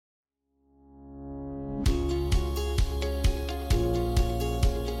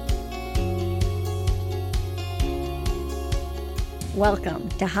Welcome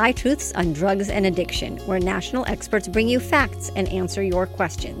to High Truths on Drugs and Addiction, where national experts bring you facts and answer your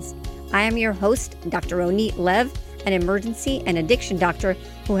questions. I am your host, Dr. Ronit Lev, an emergency and addiction doctor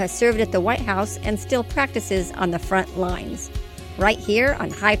who has served at the White House and still practices on the front lines. Right here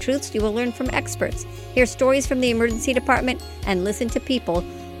on High Truths, you will learn from experts, hear stories from the emergency department, and listen to people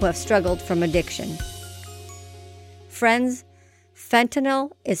who have struggled from addiction. Friends,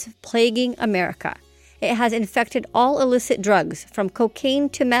 fentanyl is plaguing America. It has infected all illicit drugs, from cocaine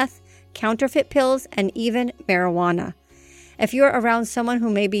to meth, counterfeit pills, and even marijuana. If you're around someone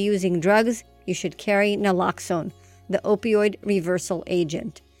who may be using drugs, you should carry naloxone, the opioid reversal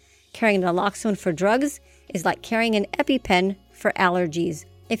agent. Carrying naloxone for drugs is like carrying an EpiPen for allergies.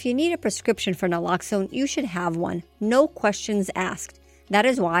 If you need a prescription for naloxone, you should have one. No questions asked. That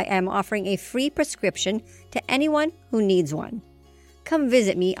is why I am offering a free prescription to anyone who needs one. Come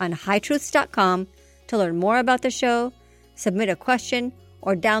visit me on hightruths.com to learn more about the show, submit a question,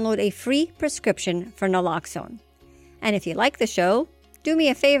 or download a free prescription for naloxone. And if you like the show, do me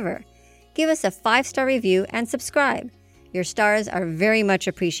a favor. Give us a 5-star review and subscribe. Your stars are very much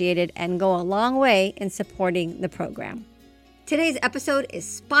appreciated and go a long way in supporting the program. Today's episode is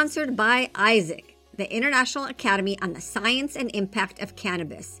sponsored by IASIC, the International Academy on the Science and Impact of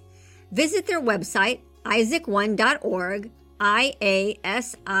Cannabis. Visit their website, IASIC1.org,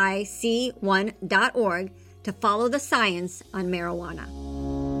 IASIC1.org, to follow the science on marijuana.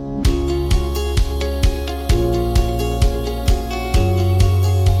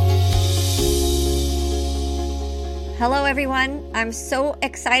 Hello, everyone. I'm so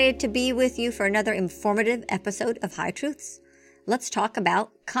excited to be with you for another informative episode of High Truths. Let's talk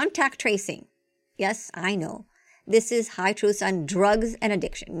about contact tracing. Yes, I know. This is High Truths on drugs and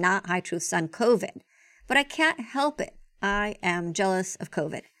addiction, not High Truths on COVID. But I can't help it. I am jealous of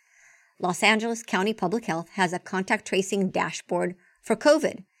COVID. Los Angeles County Public Health has a contact tracing dashboard for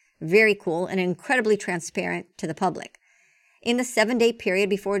COVID. Very cool and incredibly transparent to the public. In the 7-day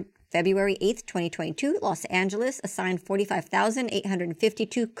period before February 8th, 2022, Los Angeles assigned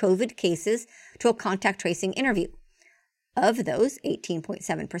 45,852 COVID cases to a contact tracing interview. Of those,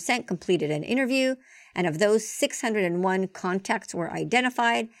 18.7% completed an interview, and of those, 601 contacts were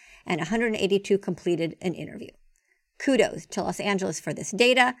identified, and 182 completed an interview. Kudos to Los Angeles for this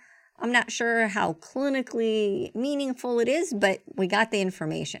data. I'm not sure how clinically meaningful it is, but we got the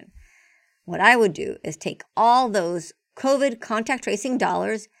information. What I would do is take all those COVID contact tracing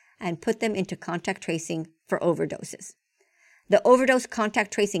dollars and put them into contact tracing for overdoses. The overdose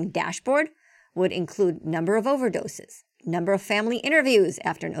contact tracing dashboard would include number of overdoses, number of family interviews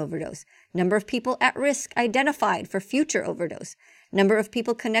after an overdose, number of people at risk identified for future overdose, number of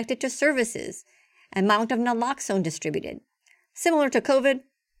people connected to services, amount of naloxone distributed. Similar to COVID,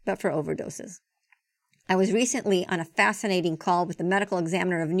 but for overdoses. I was recently on a fascinating call with the medical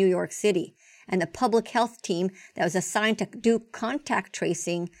examiner of New York City and the public health team that was assigned to do contact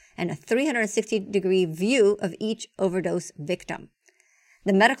tracing and a 360-degree view of each overdose victim.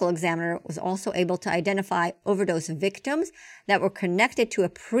 The medical examiner was also able to identify overdose victims that were connected to a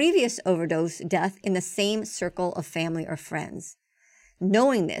previous overdose death in the same circle of family or friends.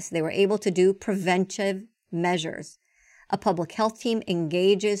 Knowing this, they were able to do preventive measures. A public health team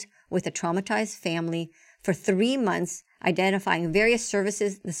engages with a traumatized family for 3 months, identifying various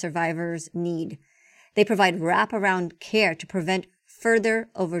services the survivors need. They provide wraparound care to prevent further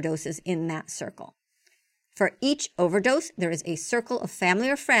overdoses in that circle. For each overdose, there is a circle of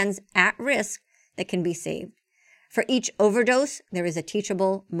family or friends at risk that can be saved. For each overdose, there is a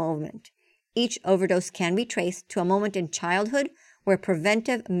teachable moment. Each overdose can be traced to a moment in childhood where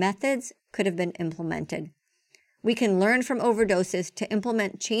preventive methods could have been implemented. We can learn from overdoses to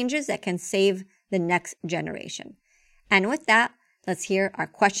implement changes that can save the next generation. And with that, let's hear our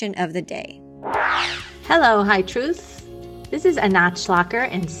question of the day. Hello, High Truths. This is Anat Schlacker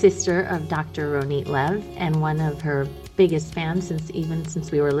and sister of Dr. Ronit Lev, and one of her biggest fans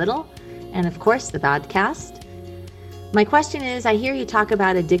since we were little, and of course the podcast. My question is, I hear you talk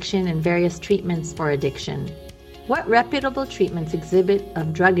about addiction and various treatments for addiction. What reputable treatments exhibit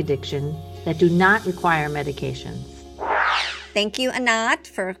of drug addiction that do not require medications? Thank you, Anat,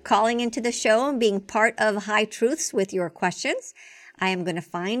 for calling into the show and being part of High Truths with your questions. I am going to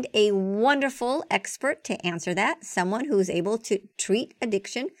find a wonderful expert to answer that, someone who is able to treat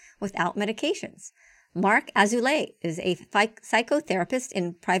addiction without medications. Mark Azoulay is a psychotherapist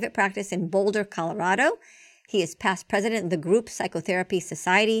in private practice in Boulder, Colorado. He is past president of the Group Psychotherapy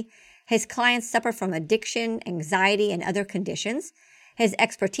Society. His clients suffer from addiction, anxiety, and other conditions. His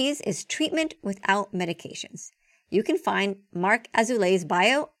expertise is treatment without medications. You can find Mark Azoulay's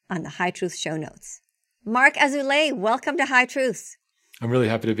bio on the High Truth show notes. Mark Azoulay, welcome to High Truths. I'm really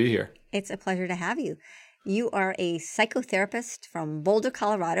happy to be here. It's a pleasure to have you. You are a psychotherapist from Boulder,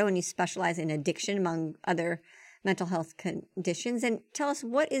 Colorado, and you specialize in addiction, among other mental health conditions. And tell us,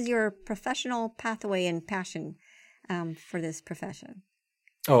 what is your professional pathway and passion for this profession?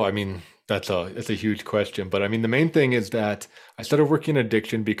 Oh, I mean, that's a huge question. But I mean, the main thing is that I started working in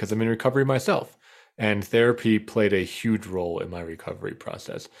addiction because I'm in recovery myself. And therapy played a huge role in my recovery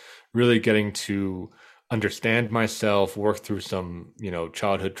process, really getting to understand myself, work through some,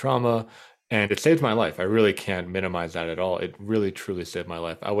 childhood trauma, and it saved my life. I really can't minimize that at all. It really, truly saved my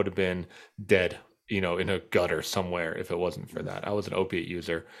life. I would have been dead, in a gutter somewhere if it wasn't for that. I was an opiate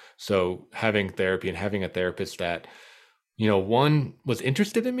user. So having therapy and having a therapist that, one was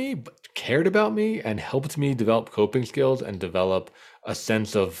interested in me, but cared about me and helped me develop coping skills and develop a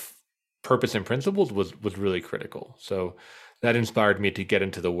sense of purpose and principles was really critical. So that inspired me to get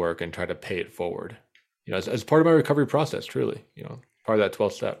into the work and try to pay it forward, as part of my recovery process, truly, part of that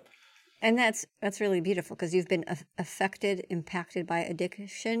 12th step. And that's really beautiful because you've been affected, impacted by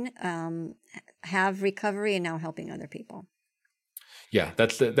addiction, have recovery, and now helping other people. Yeah,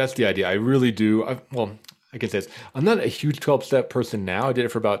 that's the idea. I really do. I can say this. I'm not a huge 12-step person now. I did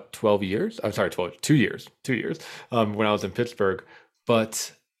it for about 12 years. I'm sorry, 2 years, when I was in Pittsburgh.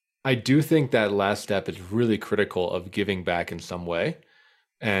 But I do think that last step is really critical of giving back in some way.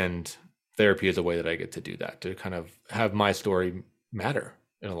 And therapy is a way that I get to do that, to kind of have my story matter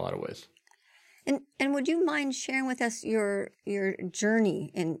in a lot of ways. And would you mind sharing with us your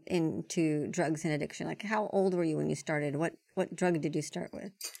journey into drugs and addiction? Like, how old were you when you started? What drug did you start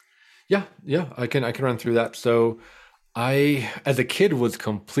with? Yeah, I can run through that. So I, as a kid, was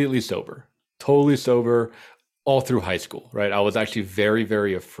completely sober, totally sober, all through high school, right? I was actually very,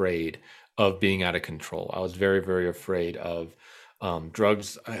 very afraid of being out of control. I was very, very afraid of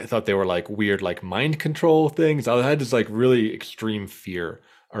drugs. I thought they were like weird, like mind control things. I had this like really extreme fear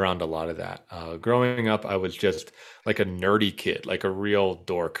around a lot of that. Growing up, I was just like a nerdy kid, like a real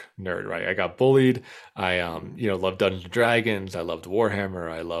dork nerd, right? I got bullied. I, loved Dungeons and Dragons. I loved Warhammer.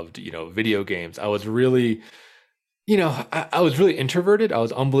 I loved, video games. I was really, I was really introverted. I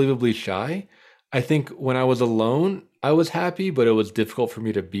was unbelievably shy. I think when I was alone, I was happy, but it was difficult for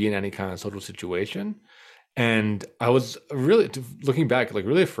me to be in any kind of social situation. And I was really, looking back, like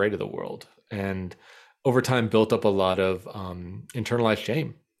really afraid of the world. And over time built up a lot of internalized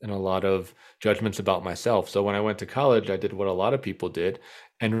shame and a lot of judgments about myself. So when I went to college, I did what a lot of people did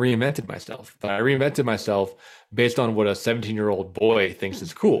and reinvented myself. But I reinvented myself based on what a 17-year-old boy thinks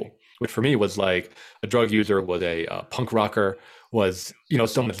is cool, which for me was like a drug user, was a punk rocker, was,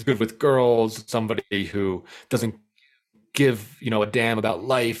 someone that's good with girls, somebody who doesn't give, a damn about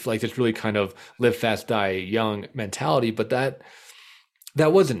life, like this really kind of live fast, die young mentality. But that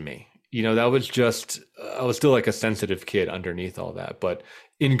wasn't me. That was just, I was still like a sensitive kid underneath all that. But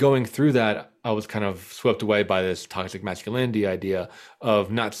in going through that, I was kind of swept away by this toxic masculinity idea of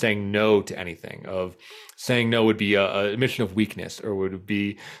not saying no to anything, of saying no would be a admission of weakness or would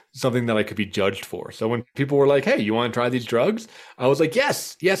be something that I could be judged for. So when people were like, hey, you want to try these drugs? I was like,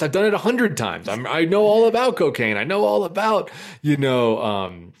 yes, I've done it 100 times. I know all about cocaine. I know all about,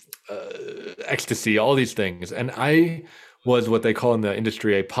 ecstasy, all these things. And I was what they call in the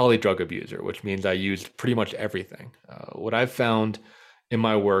industry a polydrug abuser, which means I used pretty much everything. What I've found in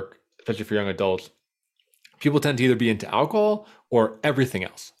my work, especially for young adults, people tend to either be into alcohol or everything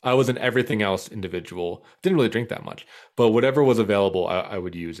else. I was an everything else individual. Didn't really drink that much, but whatever was available, I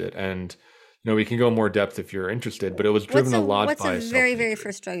would use it. And we can go more depth if you're interested, but it was driven a lot by. What's the very, very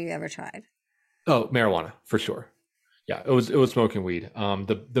first drug you ever tried? Oh, marijuana, for sure. Yeah, it was smoking weed.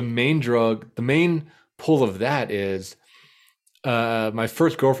 The main drug, the main pull of that is my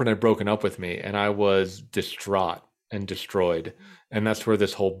first girlfriend had broken up with me, and I was distraught and destroyed. And that's where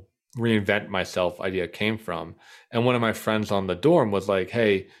this whole reinvent myself idea came from. And one of my friends on the dorm was like,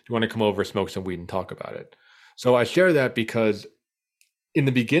 hey, do you want to come over, smoke some weed and talk about it? So I share that because in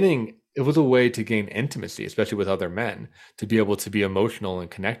the beginning, it was a way to gain intimacy, especially with other men, to be able to be emotional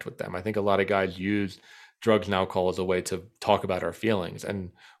and connect with them. I think a lot of guys use drugs and alcohol as a way to talk about our feelings.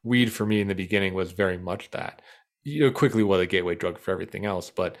 And weed for me in the beginning was very much that. Quickly was a gateway drug for everything else.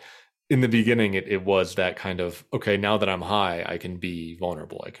 But in the beginning, it was that kind of, okay, now that I'm high, I can be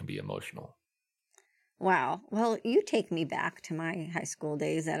vulnerable. I can be emotional. Wow. Well, you take me back to my high school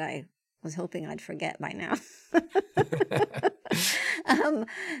days that I was hoping I'd forget by now.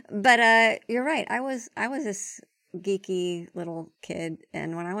 But you're right. I was this geeky little kid.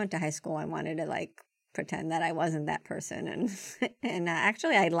 And when I went to high school, I wanted to pretend that I wasn't that person. And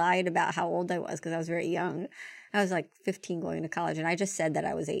actually I lied about how old I was because I was very young. I was 15 going to college, and I just said that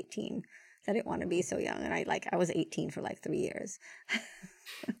I was 18. I didn't want to be so young. And I was 18 for like 3 years.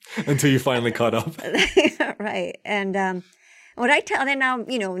 Until you finally caught up. Right. And what I tell them now,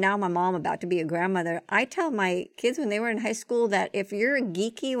 now my mom about to be a grandmother, I tell my kids when they were in high school that if you're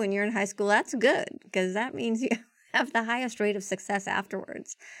geeky when you're in high school, that's good, because that means you have the highest rate of success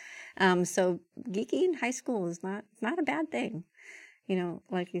afterwards. So geeky in high school is not a bad thing,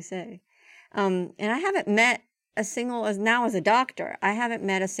 like you say. And I haven't met a single, as a doctor, I haven't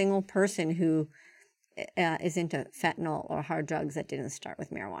met a single person who is into fentanyl or hard drugs that didn't start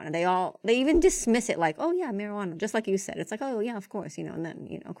with marijuana. They even dismiss it like, oh yeah, marijuana, just like you said. It's like, oh yeah, of course, and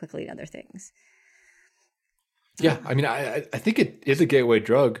then, quickly other things. Yeah. I mean, I think it is a gateway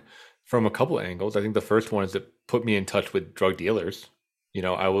drug from a couple of angles. I think the first one is it put me in touch with drug dealers.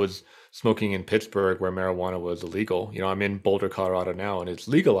 I was smoking in Pittsburgh where marijuana was illegal. I'm in Boulder, Colorado now, and it's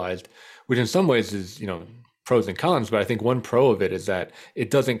legalized, which in some ways is, pros and cons. But I think one pro of it is that it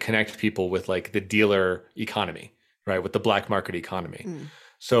doesn't connect people with like the dealer economy, right? With the black market economy.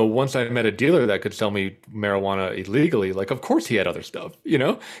 So once I met a dealer that could sell me marijuana illegally, like, of course he had other stuff,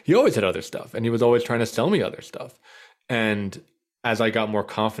 he always had other stuff, and he was always trying to sell me other stuff. And as I got more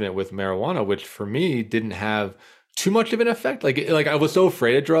confident with marijuana, which for me didn't have too much of an effect, like I was so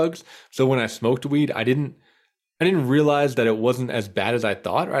afraid of drugs. So when I smoked weed, I didn't realize that it wasn't as bad as I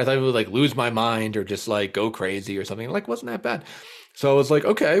thought. Or I thought it would like lose my mind or just like go crazy or something. Like, wasn't that bad. So I was like,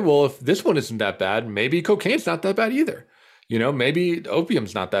 okay, well, if this one isn't that bad, maybe cocaine's not that bad either. Maybe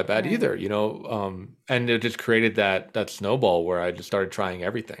opium's not that bad either, and it just created that snowball where I just started trying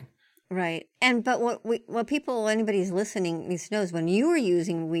everything. Right. But anybody's listening needs to know is when you were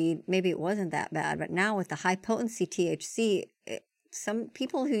using weed, maybe it wasn't that bad. But now with the high potency THC, some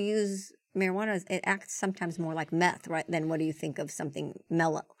people who use marijuana, it acts sometimes more like meth, right? Than what do you think of something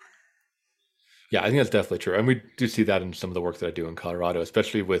mellow? Yeah, I think that's definitely true. And we do see that in some of the work that I do in Colorado,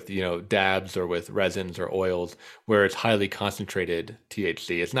 especially with, dabs or with resins or oils where it's highly concentrated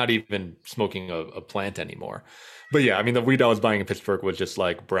THC. It's not even smoking a plant anymore. But yeah, I mean, the weed I was buying in Pittsburgh was just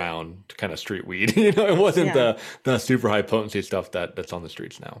like brown kind of street weed. It wasn't the super high potency stuff that's on the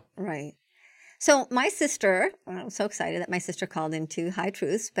streets now. Right. So my sister, I'm so excited that my sister called into High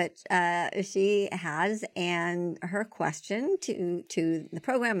Truths, but she has, and her question to the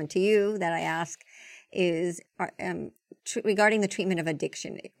program and to you that I ask is regarding the treatment of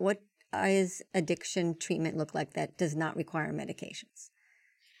addiction. What does addiction treatment look like that does not require medications?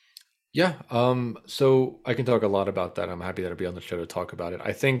 Yeah. So I can talk a lot about that. I'm happy that I'll be on the show to talk about it.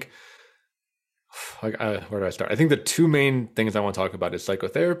 I think, where do I start? I think the two main things I want to talk about is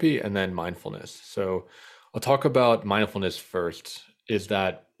psychotherapy and then mindfulness. So I'll talk about mindfulness first, is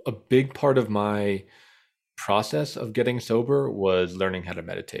that a big part of my process of getting sober was learning how to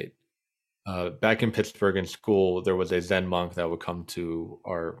meditate. Back in Pittsburgh in school, there was a Zen monk that would come to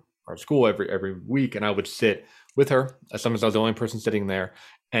our school every week, and I would sit with her. Sometimes I was the only person sitting there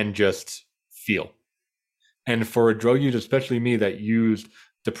and just feel. And for a drug user, especially me that used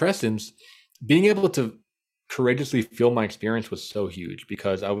depressants, being able to courageously feel my experience was so huge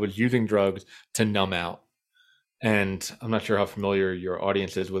because I was using drugs to numb out. And I'm not sure how familiar your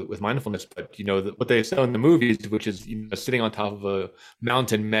audience is with mindfulness, but what they say in the movies, which is sitting on top of a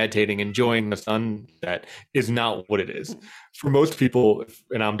mountain, meditating, enjoying the sunset, is not what it is. For most people,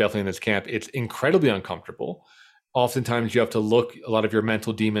 and I'm definitely in this camp, it's incredibly uncomfortable. Oftentimes you have to look a lot of your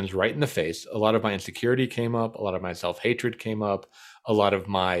mental demons right in the face. A lot of my insecurity came up. A lot of my self-hatred came up. A lot of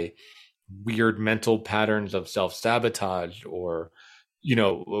my weird mental patterns of self-sabotage or,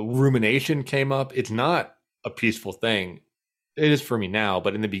 rumination came up. It's not a peaceful thing. It is for me now,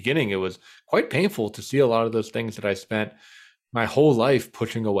 but in the beginning, it was quite painful to see a lot of those things that I spent my whole life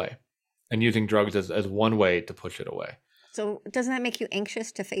pushing away and using drugs as one way to push it away. So doesn't that make you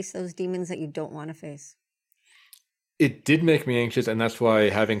anxious to face those demons that you don't want to face? It did make me anxious, and that's why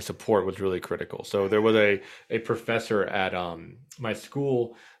having support was really critical. So there was a professor at my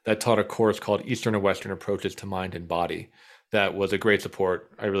school that taught a course called Eastern and Western Approaches to Mind and Body. That was a great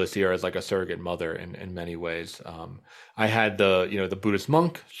support. I really see her as like a surrogate mother in many ways. I had the Buddhist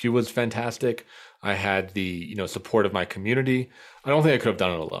monk. She was fantastic. I had the support of my community. I don't think I could have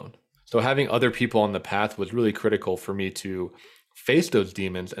done it alone. So having other people on the path was really critical for me to face those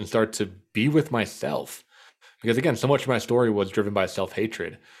demons and start to be with myself. Because again, so much of my story was driven by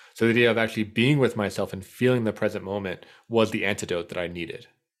self-hatred. So the idea of actually being with myself and feeling the present moment was the antidote that I needed.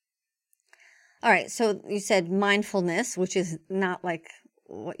 All right. So you said mindfulness, which is not like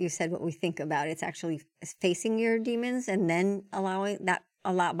what you said, what we think about. It's actually facing your demons and then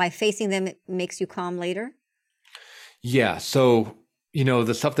by facing them, it makes you calm later. Yeah. So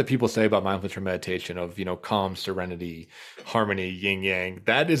the stuff that people say about mindfulness or meditation of, calm, serenity, harmony, yin yang,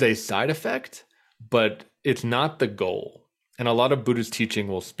 that is a side effect, but it's not the goal. And a lot of Buddhist teaching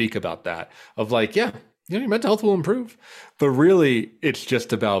will speak about that of like, yeah, your mental health will improve, but really it's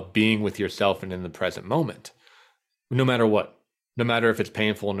just about being with yourself and in the present moment, no matter what. No matter if it's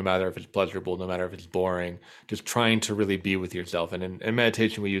painful, no matter if it's pleasurable, no matter if it's boring, just trying to really be with yourself. And in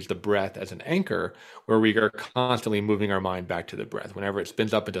meditation, we use the breath as an anchor where we are constantly moving our mind back to the breath. Whenever it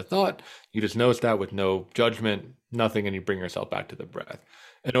spins up into thought, you just notice that with no judgment, nothing, and you bring yourself back to the breath.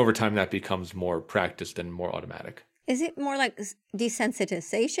 And over time, that becomes more practiced and more automatic. Is it more like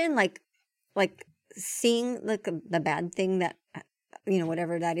desensitization, like seeing like the bad thing that,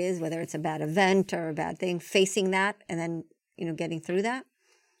 whatever that is, whether it's a bad event or a bad thing, facing that and then getting through that?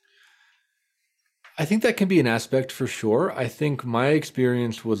 I think that can be an aspect for sure. I think my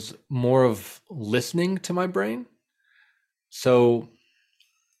experience was more of listening to my brain. So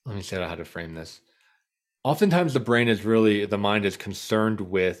let me say how to frame this. Oftentimes the mind is concerned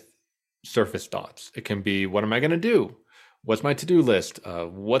with surface thoughts. It can be, what am I going to do? What's my to-do list?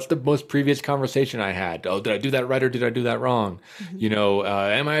 What's the most previous conversation I had? Oh, did I do that right or did I do that wrong? Mm-hmm.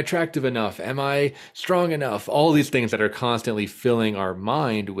 Am I attractive enough? Am I strong enough? All these things that are constantly filling our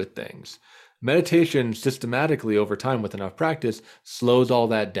mind with things. Meditation systematically over time with enough practice slows all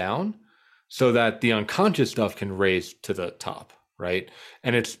that down so that the unconscious stuff can raise to the top, right?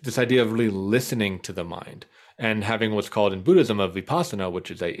 And it's this idea of really listening to the mind and having what's called in Buddhism a vipassana,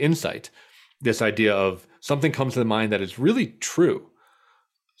 which is an insight. This idea of something comes to the mind that is really true.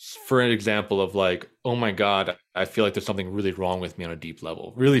 For an example of like, oh my God, I feel like there's something really wrong with me on a deep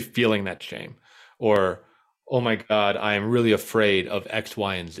level, really feeling that shame. Or, oh my God, I am really afraid of X,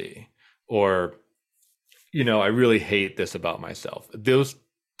 Y, and Z. Or, I really hate this about myself. Those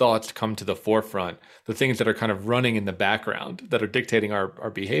thoughts come to the forefront. The things that are kind of running in the background that are dictating our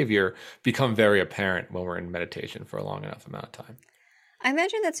behavior become very apparent when we're in meditation for a long enough amount of time. I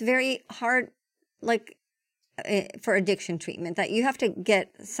imagine that's very hard, like for addiction treatment, that you have to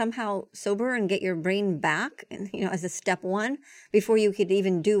get somehow sober and get your brain back, as a step one before you could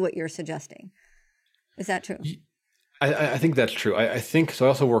even do what you're suggesting. Is that true? I think that's true. I think so. I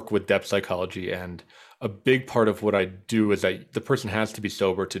also work with depth psychology, and a big part of what I do is that the person has to be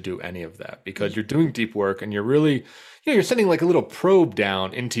sober to do any of that, because you're doing deep work and you're really, you're sending like a little probe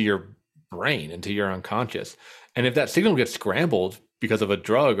down into your brain, into your unconscious. And if that signal gets scrambled because of a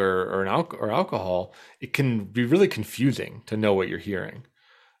drug or alcohol, it can be really confusing to know what you're hearing.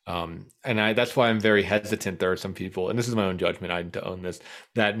 That's why I'm very hesitant. There are some people, and this is my own judgment, I need to own this,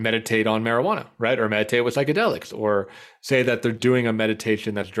 that meditate on marijuana, right? Or meditate with psychedelics, or say that they're doing a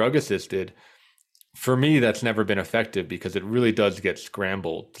meditation that's drug assisted. For me, that's never been effective because it really does get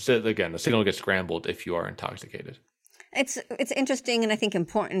scrambled. So again, the signal gets scrambled if you are intoxicated. It's interesting, and I think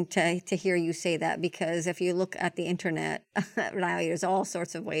important to hear you say that, because if you look at the internet now, there's all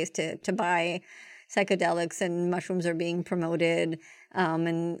sorts of ways to buy psychedelics, and mushrooms are being promoted,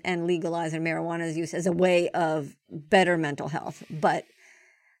 and legalized, and marijuana's use as a way of better mental health. But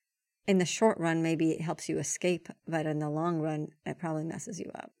in the short run, maybe it helps you escape, but in the long run, it probably messes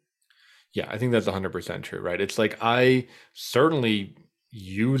you up. Yeah, I think that's 100% true, right? It's like I certainly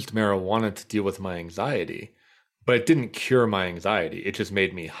used marijuana to deal with my anxiety, but it didn't cure my anxiety. It just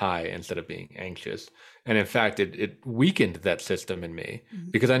made me high instead of being anxious. And in fact, it weakened that system in me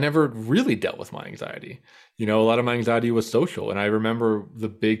because I never really dealt with my anxiety. A lot of my anxiety was social. And I remember the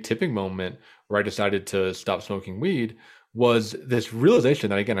big tipping moment where I decided to stop smoking weed was this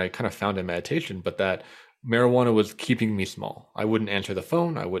realization that, again, I kind of found in meditation, but that marijuana was keeping me small. I wouldn't answer the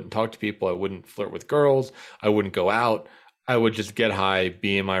phone. I wouldn't talk to people. I wouldn't flirt with girls. I wouldn't go out. I would just get high,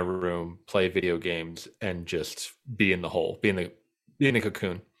 be in my room, play video games, and just be in the hole, be in the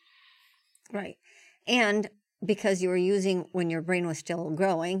cocoon. Right. And because you were using when your brain was still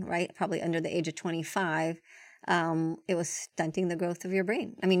growing, right, probably under the age of 25, it was stunting the growth of your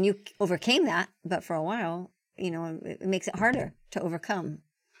brain. I mean, you overcame that, but for a while, it makes it harder to overcome.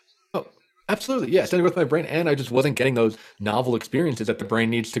 Oh, absolutely. Yeah, stunting the growth of my brain. And I just wasn't getting those novel experiences that the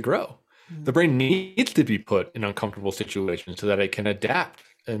brain needs to grow. The brain needs to be put in uncomfortable situations so that it can adapt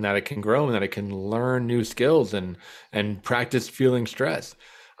and that it can grow and that it can learn new skills and practice feeling stress.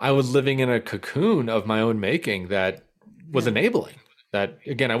 I was living in a cocoon of my own making that was enabling that.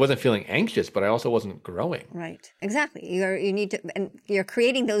 Again, I wasn't feeling anxious, but I also wasn't growing. Right. Exactly. You're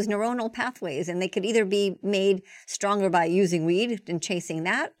creating those neuronal pathways, and they could either be made stronger by using weed and chasing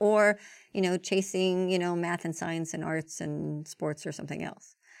that, or, chasing, math and science and arts and sports or something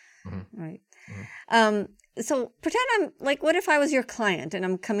else. Mm-hmm. Right. So pretend I'm like, what if I was your client and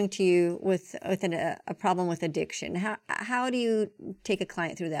I'm coming to you with a problem with addiction? How do you take a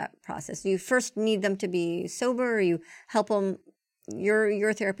client through that process? Do you first need them to be sober, or you help them?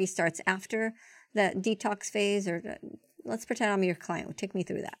 Your therapy starts after that detox phase, or let's pretend I'm your client. Take me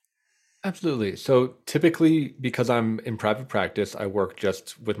through that. Absolutely. So typically, because I'm in private practice, I work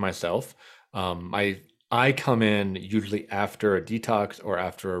just with myself. I come in usually after a detox or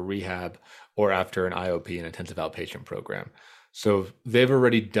after a rehab or after an IOP, an intensive outpatient program. So they've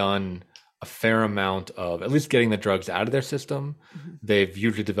already done a fair amount of at least getting the drugs out of their system. They've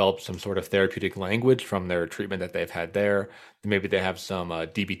usually developed some sort of therapeutic language from their treatment that they've had there. Maybe they have some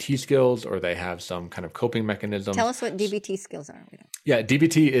DBT skills, or they have some kind of coping mechanisms. Tell us what DBT skills are. Yeah,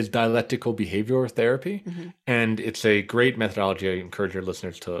 DBT is dialectical behavioral therapy, and it's a great methodology. I encourage your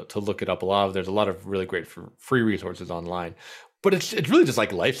listeners to look it up. There's a lot of really great free resources online, but it's really just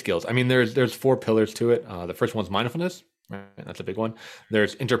like life skills. I mean, there's 4 pillars to it. The first one's mindfulness. Right, that's a big one.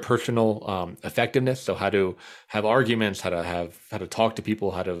 There's interpersonal effectiveness, so how to have arguments, how to talk to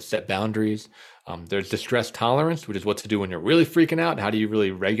people, how to set boundaries. There's distress tolerance, which is what to do when you're really freaking out. How do you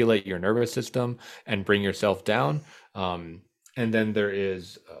really regulate your nervous system and bring yourself down? And then there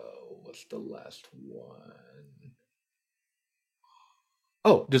is what's the last one?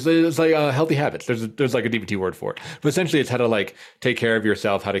 Oh, there's like healthy habits. There's like a DBT word for it, but essentially it's how to like take care of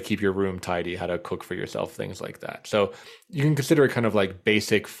yourself, how to keep your room tidy, how to cook for yourself, things like that. So you can consider it kind of like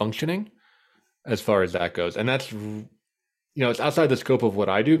basic functioning as far as that goes. And that's, it's outside the scope of what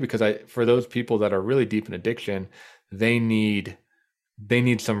I do, because for those people that are really deep in addiction, they need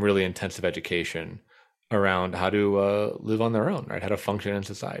some really intensive education around how to live on their own, right? How to function in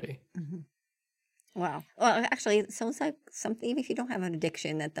society. Wow. Well, actually, it sounds like something, even if you don't have an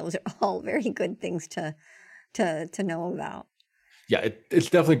addiction, that those are all very good things to know about. Yeah, it's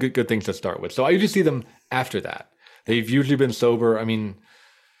definitely good things to start with. So I usually see them after that. They've usually been sober. I mean,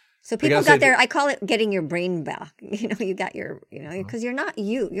 so people got I call it getting your brain back. You got your, because you're not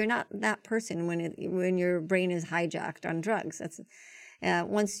you're not that person when your brain is hijacked on drugs. That's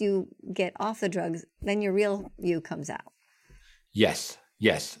once you get off the drugs, then your real you comes out. Yes.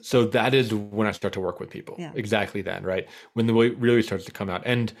 So that is when I start to work with people. Yeah. Exactly then, right? When the weight really starts to come out.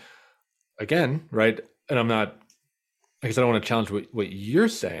 And again, right? And I'm not, I guess I don't want to challenge what you're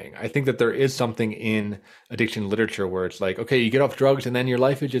saying. I think that there is something in addiction literature where it's like, okay, you get off drugs and then your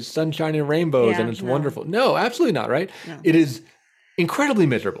life is just sunshine and rainbows and it's wonderful. No, absolutely not, right? No. It is incredibly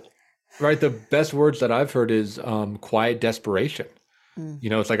miserable, right? The best words that I've heard is quiet desperation.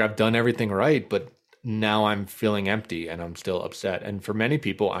 It's like I've done everything right, but now I'm feeling empty and I'm still upset. And for many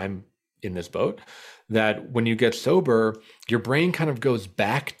people, I'm in this boat, that when you get sober, your brain kind of goes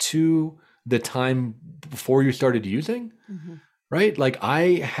back to the time before you started using, right? Like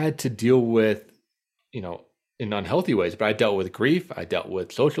I had to deal with, in unhealthy ways, but I dealt with grief. I dealt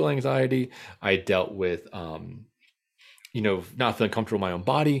with social anxiety. I dealt with, not feeling comfortable in my own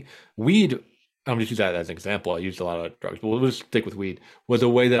body. Weed, I'm just use that as an example. I used a lot of drugs, but we'll just stick with weed, was a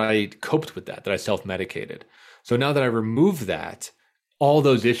way that I coped with that I self-medicated. So now that I removed that, all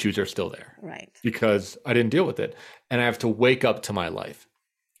those issues are still there. Right. Because I didn't deal with it. And I have to wake up to my life.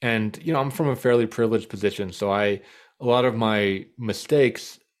 And, I'm from a fairly privileged position. So a lot of my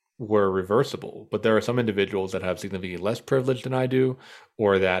mistakes were reversible, but there are some individuals that have significantly less privilege than I do,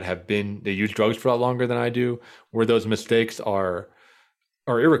 or that they use drugs for a lot longer than I do, where those mistakes are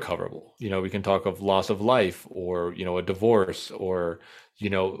irrecoverable. We can talk of loss of life, or, a divorce, or,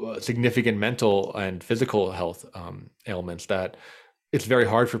 significant mental and physical health ailments, that it's very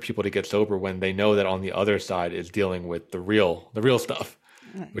hard for people to get sober when they know that on the other side is dealing with the real stuff,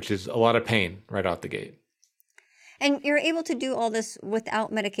 right, which is a lot of pain right out the gate. And you're able to do all this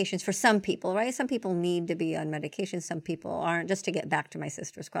without medications for some people, right? Some people need to be on medication. Some people aren't. Just to get back to my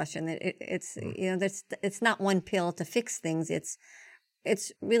sister's question, it's not one pill to fix things.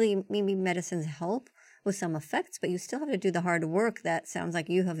 It's really maybe medicines help with some effects, but you still have to do the hard work that sounds like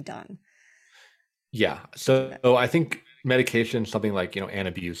you have done. Yeah. So I think medication, something like,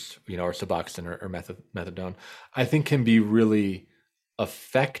 Antabuse, or Suboxone or methadone, I think can be really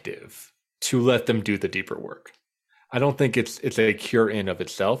effective to let them do the deeper work. I don't think it's a cure in of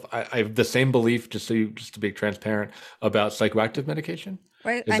itself. I have the same belief, just to be transparent, about psychoactive medication.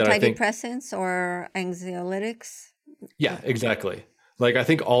 Right. Antidepressants or anxiolytics. Yeah, exactly. Like, I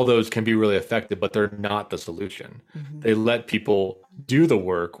think all those can be really effective, but they're not the solution. They let people do the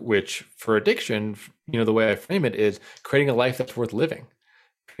work, which for addiction, the way I frame it is creating a life that's worth living,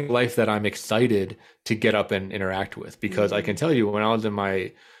 a life that I'm excited to get up and interact with. Because I can tell you, when I was in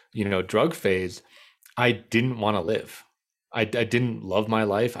my, drug phase, I didn't want to live. I didn't love my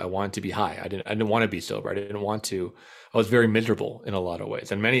life. I wanted to be high. I didn't want to be sober. I was very miserable in a lot of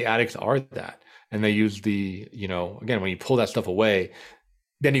ways. And many addicts are that. And they use again, when you pull that stuff away,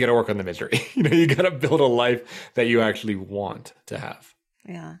 then you got to work on the misery. You got to build a life that you actually want to have.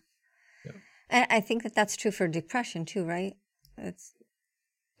 Yeah. And I think that that's true for depression too, right? It's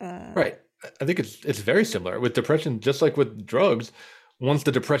right. I think it's very similar with depression, just like with drugs. Once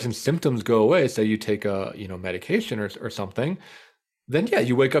the depression symptoms go away, say you take a medication or something, then yeah,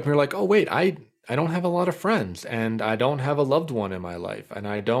 you wake up and you're like, oh wait, I don't have a lot of friends, and I don't have a loved one in my life, and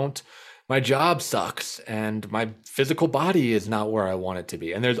my job sucks, and my physical body is not where I want it to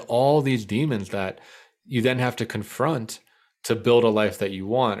be. And there's all these demons that you then have to confront to build a life that you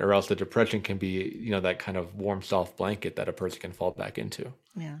want, or else the depression can be, that kind of warm, soft blanket that a person can fall back into.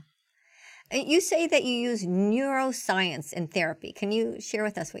 Yeah. You say that you use neuroscience in therapy. Can you share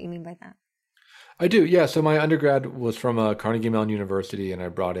with us what you mean by that? I do, yeah. So my undergrad was from Carnegie Mellon University, and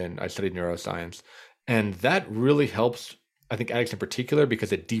I studied neuroscience. And that really helps, I think, addicts in particular,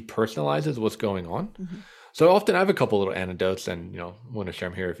 because it depersonalizes what's going on. Mm-hmm. So often I have a couple little anecdotes, and I'm going to share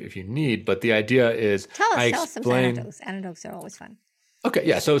them here if you need. But the idea is, tell us some anecdotes. Anecdotes are always fun. Okay,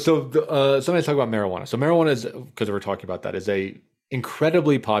 yeah. So somebody talk about marijuana. So marijuana is, because we're talking about that, is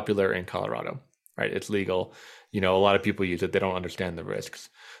incredibly popular in Colorado, right? It's legal. A lot of people use it. They don't understand the risks.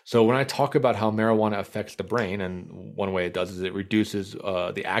 So when I talk about how marijuana affects the brain, and one way it does is it reduces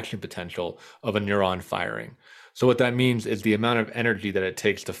the action potential of a neuron firing. So what that means is the amount of energy that it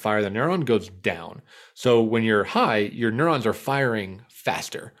takes to fire the neuron goes down. So when you're high, your neurons are firing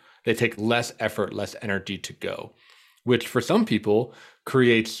faster. They take less effort, less energy to go, which for some people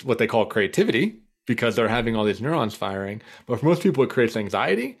creates what they call creativity, because they're having all these neurons firing. But for most people, it creates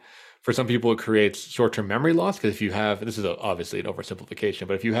anxiety. For some people, it creates short-term memory loss, because if you have, this is obviously an oversimplification,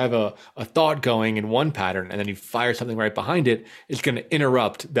 but if you have a thought going in one pattern and then you fire something right behind it, it's going to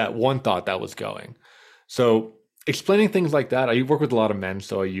interrupt that one thought that was going. So explaining things like that, I work with a lot of men,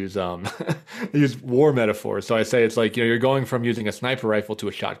 so I use I use war metaphors. So I say it's like, you're going from using a sniper rifle to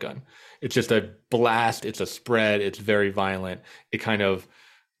a shotgun. It's just a blast, it's a spread, it's very violent. It kind of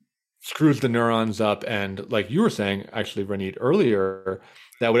screws the neurons up, and like you were saying, actually, Ronit, earlier,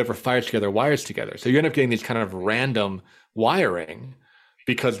 that whatever fires together wires together. So you end up getting these kind of random wiring,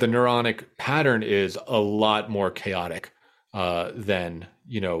 because the neuronic pattern is a lot more chaotic than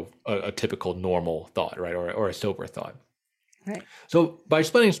a typical normal thought, right, or a sober thought. Right. So by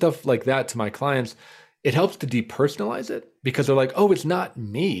explaining stuff like that to my clients, it helps to depersonalize it, because they're like, oh, it's not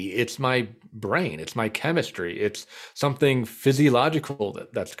me. It's my brain. It's my chemistry. It's something physiological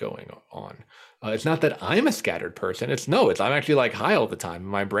that's going on. It's not that I'm a scattered person. I'm actually like high all the time.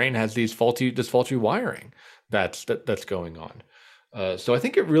 My brain has this faulty wiring that's going on. So I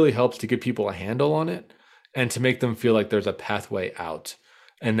think it really helps to give people a handle on it, and to make them feel like there's a pathway out,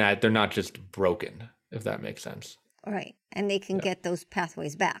 and that they're not just broken, if that makes sense. Right. And they can get those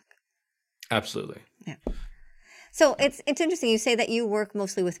pathways back. Absolutely. Yeah. So it's interesting. You say that you work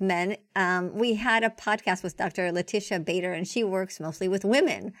mostly with men. We had a podcast with Dr. Letitia Bader, and she works mostly with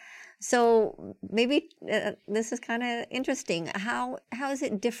women. So maybe this is kind of interesting. How is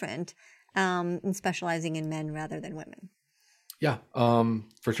it different in specializing in men rather than women? Yeah,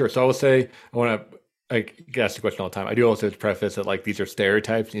 for sure. So I will say, I get asked the question all the time. I do also preface that, like, these are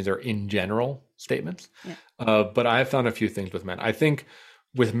stereotypes. These are in general statements. Yeah. But I have found a few things with men. I think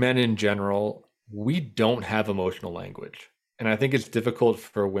with men in general, we don't have emotional language. And I think it's difficult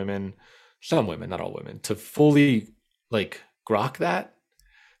for women, some women, not all women, to fully grok that,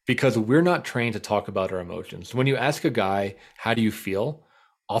 because we're not trained to talk about our emotions. When you ask a guy, how do you feel?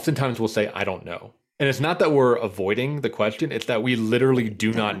 Oftentimes we'll say, I don't know. And it's not that we're avoiding the question. It's that we literally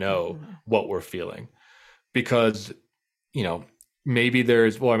do not know what we're feeling, because, maybe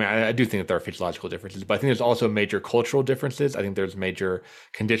I do think that there are physiological differences, but I think there's also major cultural differences. I think there's major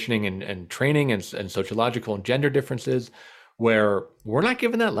conditioning and training and sociological and gender differences where we're not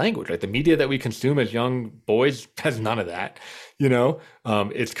given that language, right? The media that we consume as young boys has none of that,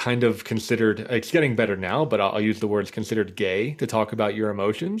 it's kind of considered, it's getting better now, but I'll use the word, it's considered gay to talk about your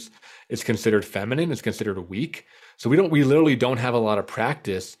emotions. It's considered feminine. It's considered weak. So we literally don't have a lot of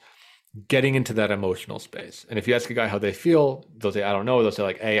practice getting into that emotional space. And if you ask a guy how they feel, they'll say, I don't know. They'll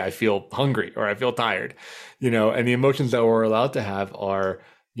say hey, I feel hungry, or I feel tired, and the emotions that we're allowed to have are,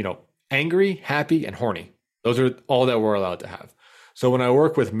 angry, happy, and horny. Those are all that we're allowed to have. So when I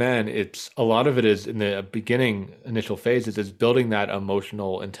work with men, a lot of it is in the initial phases is building that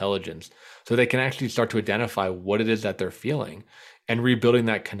emotional intelligence, so they can actually start to identify what it is that they're feeling and rebuilding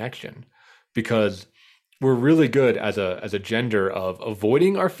that connection. Because we're really good as a gender of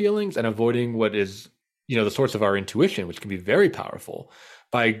avoiding our feelings and avoiding what is the source of our intuition, which can be very powerful,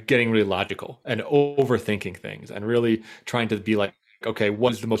 by getting really logical and overthinking things and really trying to be like, okay,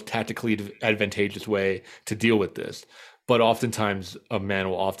 what is the most tactically advantageous way to deal with this? But oftentimes a man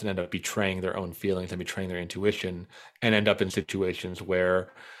will often end up betraying their own feelings and betraying their intuition and end up in situations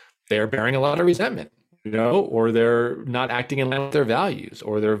where they're bearing a lot of resentment, or they're not acting in line with their values,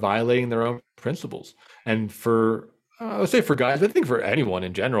 or they're violating their own principles. And I would say for guys, but I think for anyone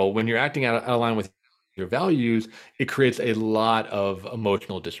in general, when you're acting out of line with your values, it creates a lot of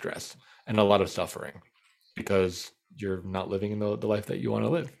emotional distress and a lot of suffering because you're not living in the life that you want to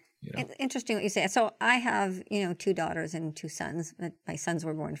live. It's interesting what you say. So I have, 2 daughters and 2 sons. My sons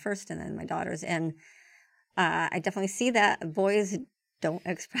were born first and then my daughters. And I definitely see that boys don't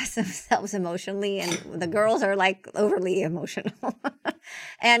express themselves emotionally and the girls are like overly emotional.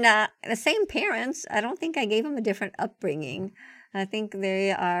 And the same parents, I don't think I gave them a different upbringing. I think they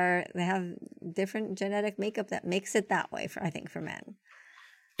have different genetic makeup that makes it that way for men.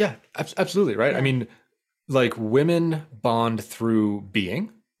 Yeah, absolutely. Right. Yeah. I mean, like women bond through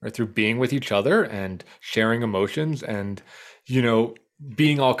being, right? Through being with each other and sharing emotions and,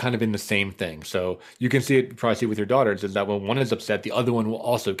 being all kind of in the same thing. So you can probably see it with your daughters, is that when one is upset, the other one will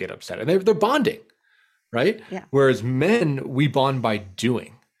also get upset and they're bonding, right? Yeah. Whereas men, we bond by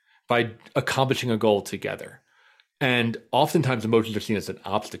doing, by accomplishing a goal together. And oftentimes emotions are seen as an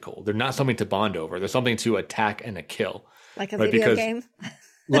obstacle. They're not something to bond over. They're something to attack and to kill. Like a video game?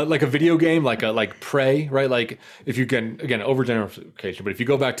 Like a video game, like Prey, right? Like if you can, again, overgeneralization, but if you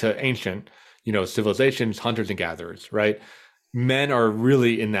go back to ancient, civilizations, hunters and gatherers, right? Men are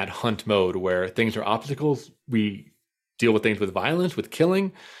really in that hunt mode where things are obstacles. We deal with things with violence, with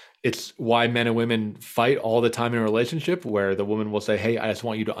killing. It's why men and women fight all the time in a relationship, where the woman will say, hey, I just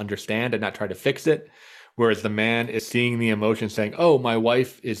want you to understand and not try to fix it. Whereas the man is seeing the emotion saying, oh, my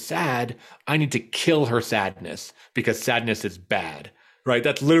wife is sad. I need to kill her sadness because sadness is bad, right?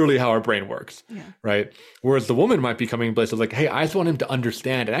 That's literally how our brain works, right? Whereas the woman might be coming in place of like, hey, I just want him to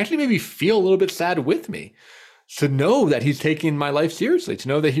understand and actually maybe feel a little bit sad with me, to know that he's taking my life seriously, to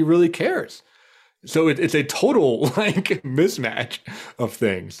know that he really cares. So it's a total mismatch of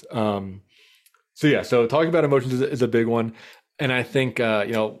things. So talking about emotions is a big one. And I think,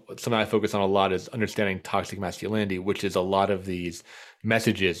 something I focus on a lot is understanding toxic masculinity, which is a lot of these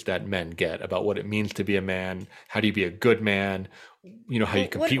messages that men get about what it means to be a man. How do you be a good man? How you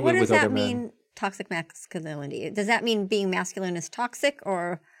compete with other men. What does that mean, toxic masculinity? Does that mean being masculine is toxic,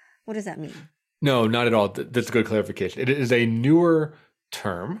 or what does that mean? No, not at all. That's a good clarification. It is a newer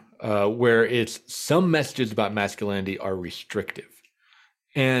term where it's some messages about masculinity are restrictive.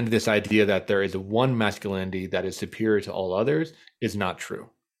 And this idea that there is one masculinity that is superior to all others is not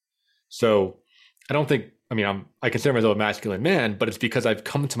true. So I consider myself a masculine man, but it's because I've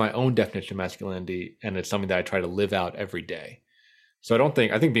come to my own definition of masculinity, and it's something that I try to live out every day. So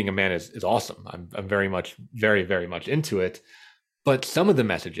I think being a man is awesome. I'm very much, very, very much into it. But some of the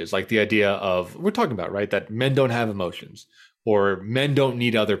messages, like the idea of, we're talking about, right, that men don't have emotions, or men don't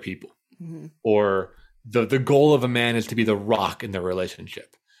need other people, or the goal of a man is to be the rock in the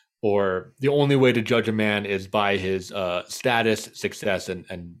relationship, or the only way to judge a man is by his status, success,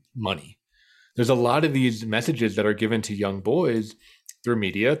 and money. There's a lot of these messages that are given to young boys through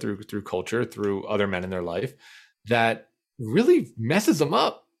media, through culture, through other men in their life, that really messes them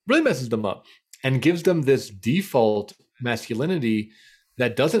up, and gives them this default masculinity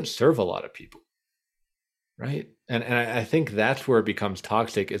that doesn't serve a lot of people, right? And I think that's where it becomes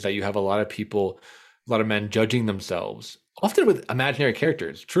toxic, is that you have a lot of men judging themselves, often with imaginary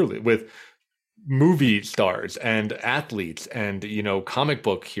characters, truly, with movie stars and athletes and, comic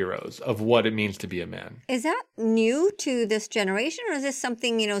book heroes, of what it means to be a man. Is that new to this generation, or is this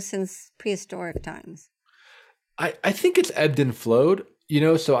something, since prehistoric times? I think it's ebbed and flowed,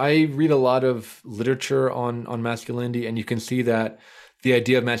 so I read a lot of literature on masculinity, and you can see that the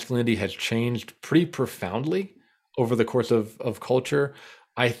idea of masculinity has changed pretty profoundly over the course of culture.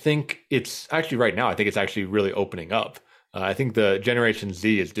 I think it's actually right now, really opening up. I think the Generation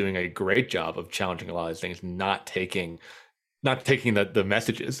Z is doing a great job of challenging a lot of these things, not taking the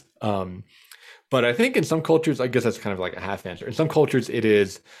messages. But I think in some cultures, I guess that's kind of like a half answer. In some cultures, it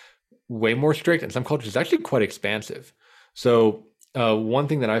is way more strict. In some cultures, it's actually quite expansive. So one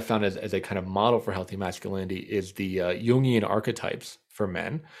thing that I found as a kind of model for healthy masculinity is the Jungian archetypes for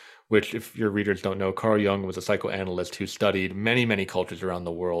men, which, if your readers don't know, Carl Jung was a psychoanalyst who studied many, many cultures around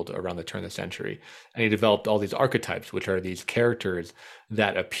the world around the turn of the century. And he developed all these archetypes, which are these characters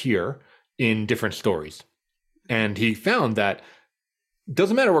that appear in different stories. And he found that it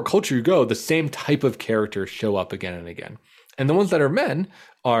doesn't matter what culture you go, the same type of characters show up again and again. And the ones that are men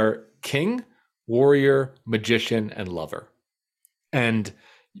are king, warrior, magician, and lover. And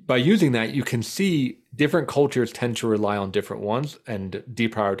by using that, you can see different cultures tend to rely on different ones and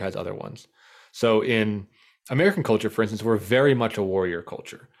deprioritize other ones. So in American culture, for instance, we're very much a warrior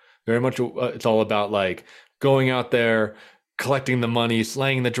culture. Very much, it's all about like going out there, collecting the money,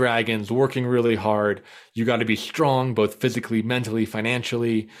 slaying the dragons, working really hard. You got to be strong, both physically, mentally,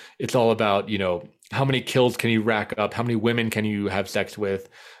 financially. It's all about, how many kills can you rack up? How many women can you have sex with?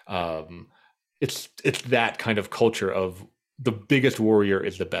 It's that kind of culture of the biggest warrior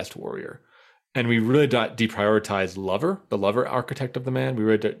is the best warrior. And we really deprioritize the lover archetype of the man. We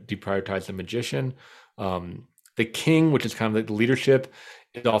really deprioritize the magician. The king, which is kind of like the leadership,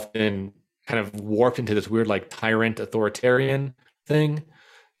 is often kind of warped into this weird like tyrant authoritarian thing.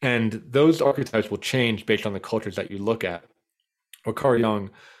 And those archetypes will change based on the cultures that you look at. What Carl Jung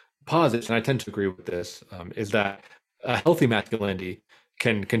posits, and I tend to agree with this, is that a healthy masculinity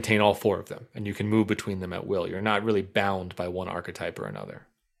can contain all four of them, and you can move between them at will. You're not really bound by one archetype or another.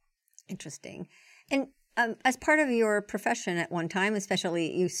 Interesting. And as part of your profession at one time,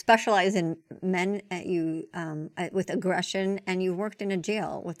 especially you specialize in men with aggression, and you worked in a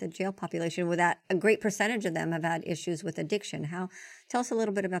jail with the jail population where that a great percentage of them have had issues with addiction. Tell us a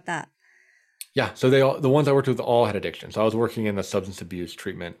little bit about that. Yeah, so the ones I worked with all had addiction. So I was working in the substance abuse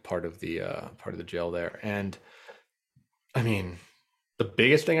treatment part of the jail there, and I mean, the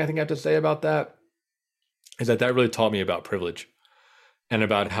biggest thing I think I have to say about that is that really taught me about privilege and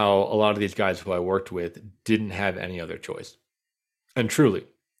about how a lot of these guys who I worked with didn't have any other choice. And I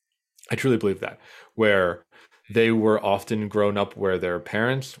truly believe that, where they were often grown up where their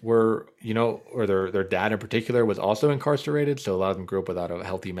parents were, or their dad in particular was also incarcerated. So a lot of them grew up without a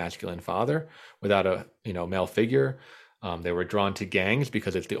healthy masculine father, without a, male figure. They were drawn to gangs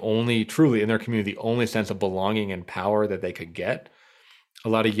because it's truly in their community, the only sense of belonging and power that they could get. A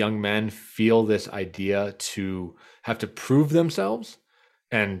lot of young men feel this idea to have to prove themselves.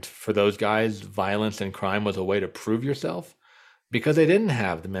 And for those guys, violence and crime was a way to prove yourself because they didn't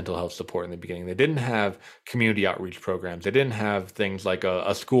have the mental health support in the beginning. They didn't have community outreach programs. They didn't have things like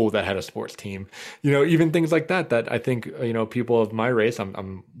a school that had a sports team, even things like that I think, people of my race,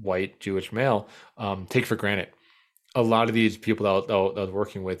 I'm white, Jewish male, take for granted. A lot of these people that I was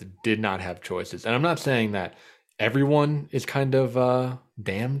working with did not have choices. And I'm not saying that everyone is kind of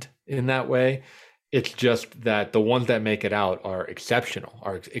damned in that way. It's just that the ones that make it out are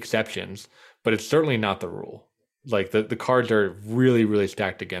exceptions, but it's certainly not the rule. Like the cards are really, really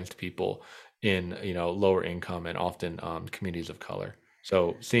stacked against people in, lower income and often communities of color.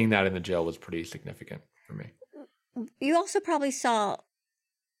 So seeing that in the jail was pretty significant for me. You also probably saw,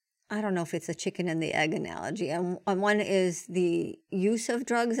 I don't know if it's a chicken and the egg analogy. And one is the use of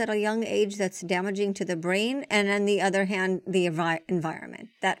drugs at a young age that's damaging to the brain. And on the other hand, the environment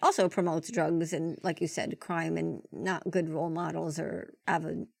that also promotes drugs and, like you said, crime and not good role models or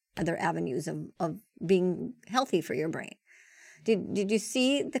other avenues of being healthy for your brain. Did you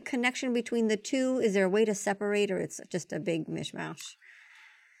see the connection between the two? Is there a way to separate, or it's just a big mishmash?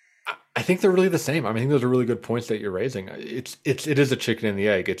 I think they're really the same. I think those are really good points that you're raising. It is a chicken and the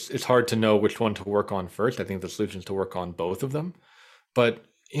egg. It's hard to know which one to work on first. I think the solution is to work on both of them. But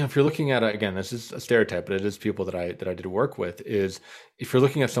if you're looking at, again, this is a stereotype, but it is people that I did work with, is if you're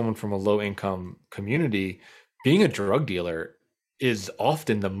looking at someone from a low income community, being a drug dealer is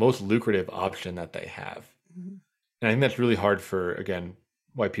often the most lucrative option that they have. Mm-hmm. And I think that's really hard for, again,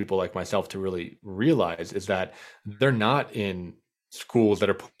 white people like myself to really realize, is that they're not in schools that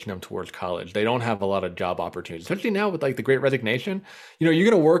are pushing them towards college. They don't have a lot of job opportunities, especially now with like the Great Resignation. You're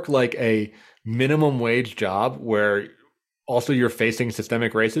going to work like a minimum wage job where also you're facing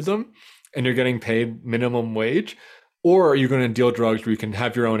systemic racism and you're getting paid minimum wage, or are you going to deal drugs where you can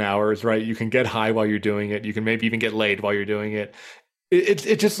have your own hours, right? You can get high while you're doing it. You can maybe even get laid while you're doing it. It's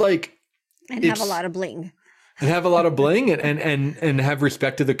just like, and have a lot of bling. And have a lot of bling and have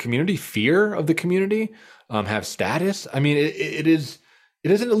respect to the community, fear of the community, have status. I mean, it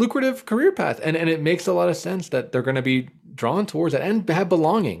isn't a lucrative career path. And it makes a lot of sense that they're going to be drawn towards it and have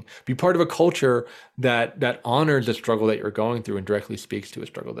belonging, be part of a culture that honors the struggle that you're going through and directly speaks to a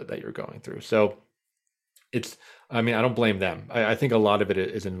struggle that you're going through. So I don't blame them. I think a lot of it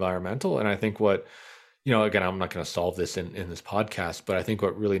is environmental. And I think what, again, I'm not going to solve this in this podcast, but I think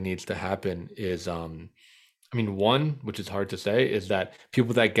what really needs to happen is, one, which is hard to say, is that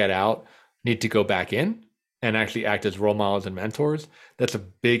people that get out need to go back in and actually act as role models and mentors. That's a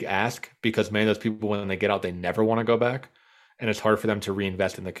big ask because many of those people, when they get out, they never want to go back. And it's hard for them to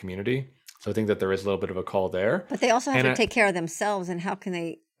reinvest in the community. So I think that there is a little bit of a call there. But they also have to take care of themselves. And how can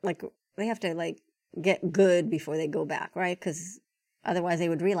they, they have to get good before they go back, right? Because otherwise they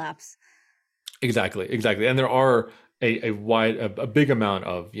would relapse. Exactly. And there are a big amount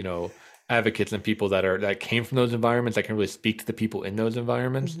of, advocates and people that came from those environments that can really speak to the people in those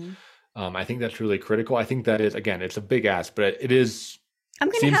environments. Mm-hmm. I think that's really critical. I think that is, again, it's a big ask, but it is I'm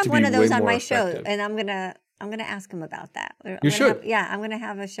going to seems have to one be of way those on more my show, effective. and I'm gonna ask him about that. You should. I'm gonna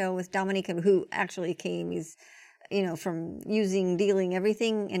have a show with Dominique, who actually came. He's, from dealing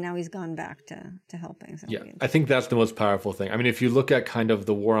everything, and now he's gone back to helping. So Yeah, I think that's the most powerful thing. I mean, if you look at kind of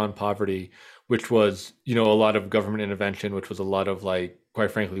the war on poverty, which was, a lot of government intervention, which was a lot of, like,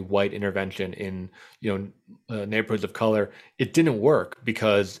 quite frankly, white intervention in, neighborhoods of color, it didn't work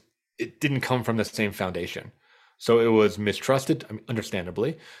because it didn't come from the same foundation. So it was mistrusted,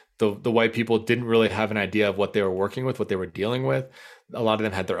 understandably. The white people didn't really have an idea of what they were working with, what they were dealing with. A lot of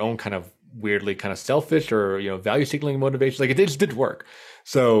them had their own kind of weirdly kind of selfish or, value seeking motivations. Like, it just didn't work.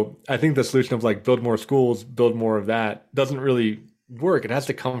 So I think the solution of, like, build more schools, build more of that doesn't really work. It has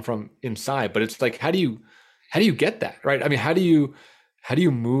to come from inside. But it's like, how do you get that, right? I mean, how do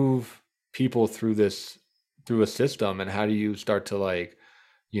you move people through a system, and how do you start to, like,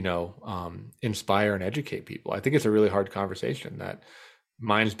 inspire and educate people? I think it's a really hard conversation that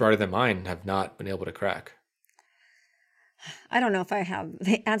minds brighter than mine have not been able to crack. I don't know if I have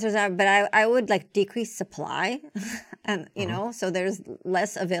the answers out, but I would like decrease supply, and so there's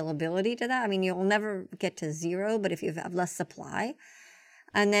less availability to that. I mean, you'll never get to zero, but if you have less supply,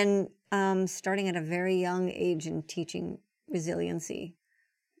 and then starting at a very young age and teaching resiliency,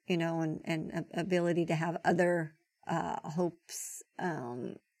 and ability to have other hopes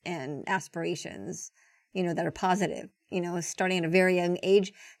and aspirations, that are positive, starting at a very young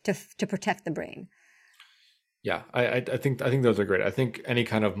age to protect the brain. Yeah, I think those are great. I think any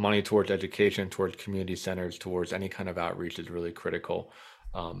kind of money towards education, towards community centers, towards any kind of outreach is really critical.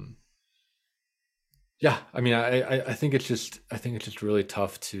 Yeah, I mean, I think it's just really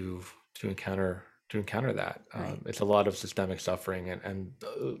tough to encounter that. Right. It's a lot of systemic suffering, and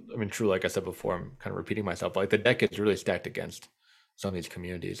I mean, true. Like I said before, I'm kind of repeating myself. Like, the deck is really stacked against some of these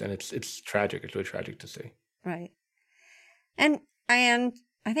communities, and it's tragic. It's really tragic to see. Right. And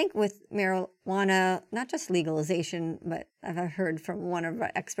I think with marijuana, not just legalization, but I've heard from one of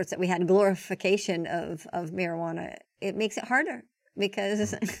our experts that we had glorification of marijuana. It makes it harder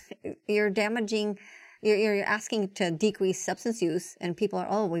because you're damaging, you're asking to decrease substance use, and people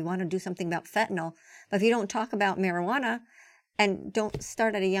are, we want to do something about fentanyl. But if you don't talk about marijuana and don't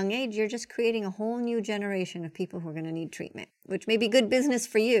start at a young age, you're just creating a whole new generation of people who are going to need treatment, which may be good business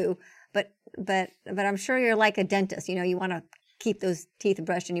for you, but I'm sure you're like a dentist. You want to keep those teeth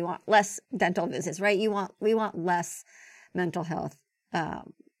brushed, and you want less dental visits, right? We want less mental health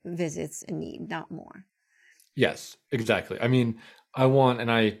visits and need, not more. Yes, exactly. I mean, I want,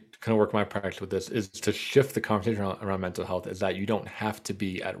 and I kind of work my practice with this, is to shift the conversation around mental health, is that you don't have to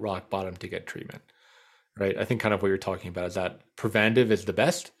be at rock bottom to get treatment, right? I think kind of what you're talking about is that preventative is the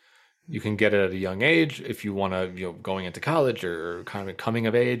best. You can get it at a young age. If you want to, going into college or kind of coming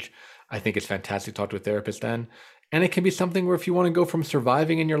of age, I think it's fantastic to talk to a therapist then. And it can be something where if you want to go from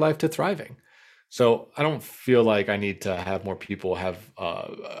surviving in your life to thriving. So I don't feel like I need to have more people have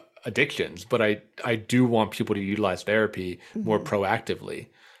addictions, but I do want people to utilize therapy more proactively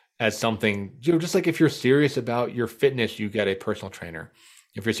as something, just like if you're serious about your fitness, you get a personal trainer.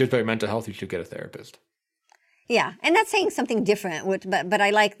 If you're serious about your mental health, you should get a therapist. Yeah, and that's saying something different, but I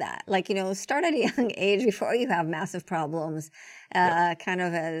like that. Like, start at a young age before you have massive problems, kind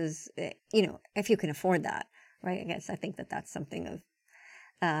of as, if you can afford that. Right. I think that's something of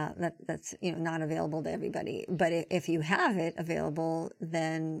that's not available to everybody. But if you have it available,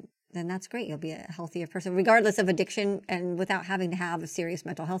 then that's great. You'll be a healthier person, regardless of addiction, and without having to have a serious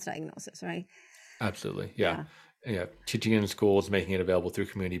mental health diagnosis. Right. Absolutely. Yeah. Teaching in schools, making it available through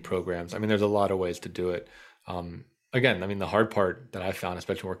community programs. I mean, there's a lot of ways to do it. Again, I mean, the hard part that I found,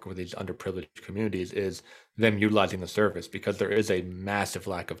 especially working with these underprivileged communities, is them utilizing the service, because there is a massive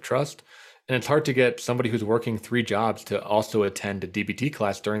lack of trust. And it's hard to get somebody who's working 3 jobs to also attend a DBT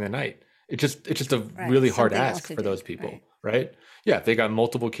class during the night. It's just a really hard ask for those people, right? Yeah, if they got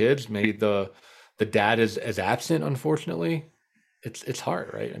multiple kids, maybe the dad is absent, unfortunately. It's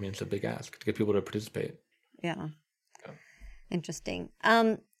hard, right? I mean, it's a big ask to get people to participate. Yeah. Interesting.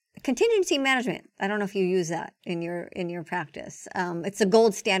 Contingency management. I don't know if you use that in your practice. It's a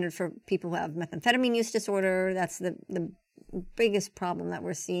gold standard for people who have methamphetamine use disorder. That's the biggest problem that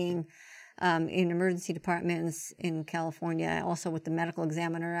we're seeing in emergency departments in California, also with the medical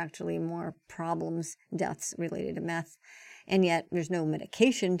examiner, actually more problems, deaths related to meth. And yet there's no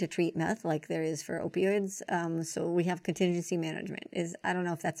medication to treat meth like there is for opioids. So we have contingency management. I don't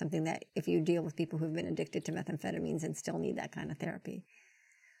know if that's something that if you deal with people who've been addicted to methamphetamines and still need that kind of therapy.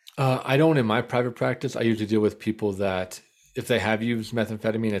 I don't in my private practice. I usually deal with people that if they have used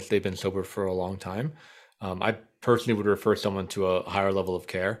methamphetamine, if they've been sober for a long time, I personally would refer someone to a higher level of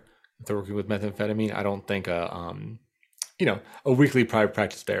care if they're working with methamphetamine. I don't think a weekly private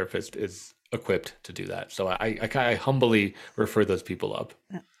practice therapist is equipped to do that. So I humbly refer those people up.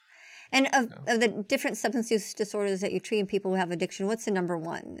 And of the different substance use disorders that you treat in people who have addiction, what's the number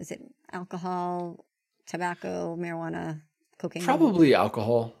one? Is it alcohol, tobacco, marijuana, cocaine? Probably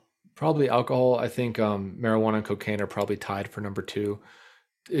alcohol. Probably alcohol. I think marijuana and cocaine are probably tied for number two.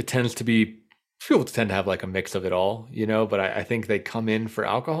 It tends to be, people tend to have like a mix of it all, but I think they come in for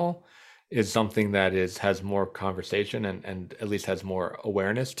alcohol is something that has more conversation and at least has more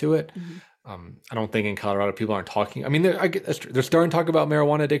awareness to it. Mm-hmm. I don't think in Colorado people aren't talking. I mean, they're starting to talk about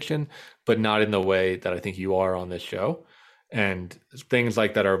marijuana addiction, but not in the way that I think you are on this show. And things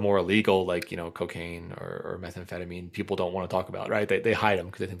like that are more illegal, like, cocaine or methamphetamine, people don't want to talk about, right? They hide them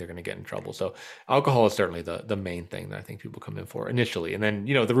because they think they're going to get in trouble. So alcohol is certainly the main thing that I think people come in for initially. And then,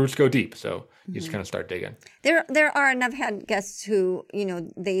 the roots go deep. So you just kind of start digging. There are, and I've had guests who,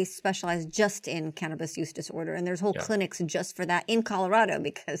 they specialize just in cannabis use disorder. And there's whole clinics just for that in Colorado,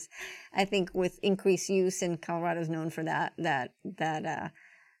 because I think with increased use, and Colorado is known for that,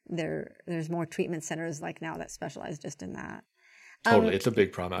 there's more treatment centers like now that specialize just in that. Totally. It's a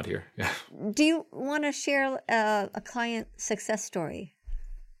big problem out here. Yeah. Do you want to share a client success story?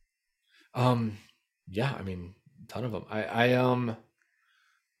 Yeah, I mean, a ton of them. Let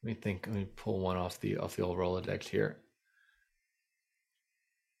me think. Let me pull one off the old Rolodex here.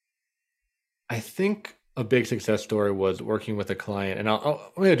 I think a big success story was working with a client, and I'm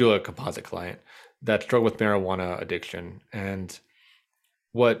going to do a composite client that struggled with marijuana addiction. And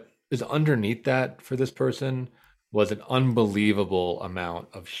what is underneath that for this person was an unbelievable amount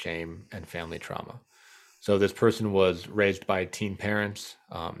of shame and family trauma. So this person was raised by teen parents.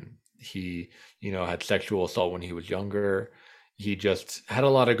 He, had sexual assault when he was younger. He just had a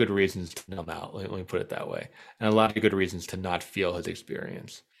lot of good reasons to numb out, let me put it that way, and a lot of good reasons to not feel his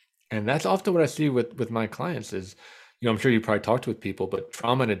experience. And that's often what I see with my clients is, I'm sure you probably talked with people, but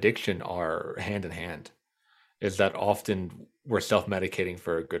trauma and addiction are hand in hand. Is that often we're self-medicating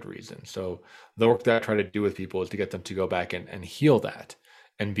for a good reason. So the work that I try to do with people is to get them to go back and heal that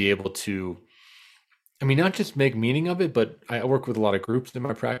and be able to, not just make meaning of it, but I work with a lot of groups in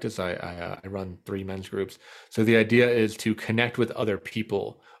my practice. I run 3 men's groups. So the idea is to connect with other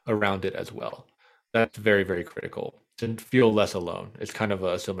people around it as well. That's very, very critical to feel less alone. It's kind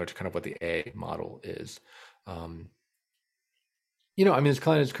of similar to kind of what the AA model is. This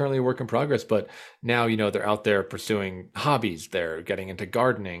client is currently a work in progress, but now, they're out there pursuing hobbies. They're getting into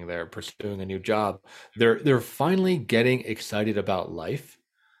gardening. They're pursuing a new job. They're finally getting excited about life.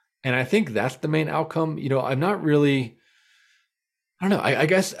 And I think that's the main outcome. I'm not really, I don't know. I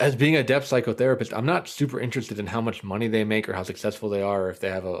guess as being a depth psychotherapist, I'm not super interested in how much money they make or how successful they are, or if they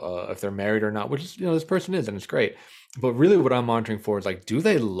have if they're married or not, which is, this person is, and it's great. But really what I'm monitoring for is like, do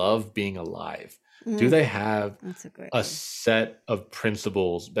they love being alive? Do they have a set of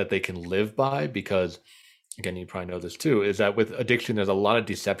principles that they can live by? Because, again, you probably know this too, is that with addiction, there's a lot of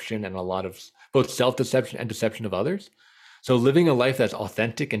deception and a lot of both self-deception and deception of others. So living a life that's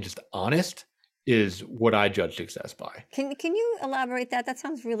authentic and just honest is what I judge success by. Can you elaborate that? That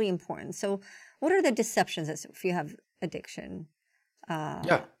sounds really important. So what are the deceptions that if you have addiction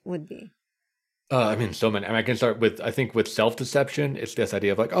would be? So many. I can start with, I think with self-deception, it's this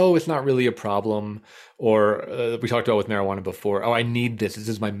idea of like, oh, it's not really a problem. Or we talked about with marijuana before, oh, I need this. This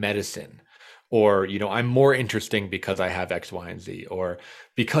is my medicine. Or, I'm more interesting because I have X, Y, and Z. Or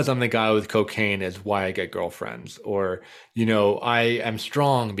because I'm the guy with cocaine is why I get girlfriends. Or, I am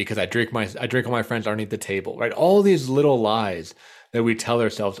strong because I drink all my friends underneath the table, right? All these little lies that we tell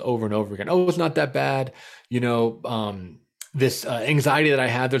ourselves over and over again. Oh, it's not that bad. This anxiety that I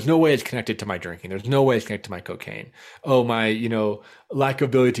have, there's no way it's connected to my drinking. There's no way it's connected to my cocaine. Oh, my, lack of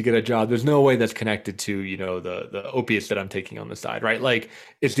ability to get a job. There's no way that's connected to, the opiates that I'm taking on the side, right? Like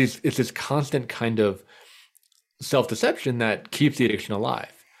it's this constant kind of self-deception that keeps the addiction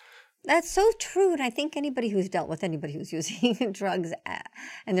alive. That's so true. And I think anybody who's dealt with anybody who's using drugs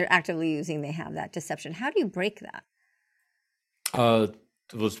and they're actively using, they have that deception. How do you break that?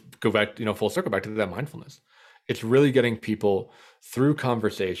 Let's go back, full circle back to that mindfulness. It's really getting people through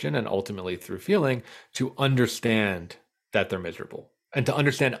conversation and ultimately through feeling to understand that they're miserable and to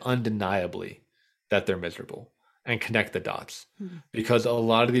understand undeniably that they're miserable and connect the dots. Mm-hmm. Because a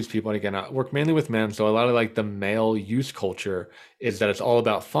lot of these people, and again, I work mainly with men, so a lot of like the male use culture is that it's all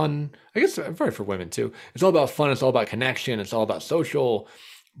about fun. I guess probably for women too. It's all about fun. It's all about connection. It's all about social.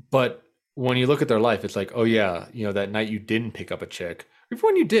 But when you look at their life, it's like, oh yeah, that night you didn't pick up a chick,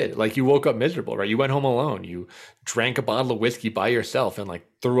 Everyone you did, like you woke up miserable, right? You went home alone. You drank a bottle of whiskey by yourself and like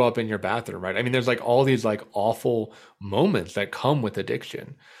threw up in your bathroom, right? I mean, there's like all these like awful moments that come with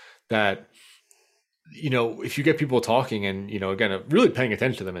addiction that, if you get people talking and, again, really paying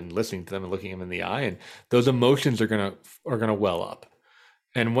attention to them and listening to them and looking them in the eye, and those emotions are gonna well up.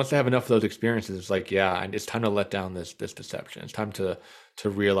 And once they have enough of those experiences, it's like, yeah, and it's time to let down this deception. It's time to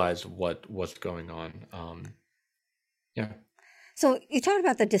realize what's going on. Yeah. So you talked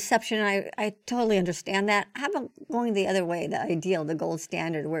about the deception. I totally understand that. How about going the other way, the ideal, the gold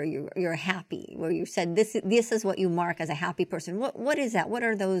standard, where you're happy, where you said this is what you mark as a happy person. What is that? What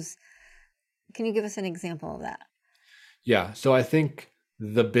are those? Can you give us an example of that? Yeah. So I think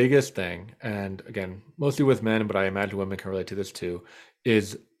the biggest thing, and again, mostly with men, but I imagine women can relate to this too,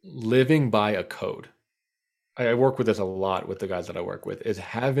 is living by a code. I work with this a lot with the guys that I work with, is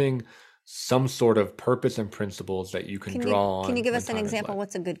having some sort of purpose and principles that you can draw on. Can you give us an example?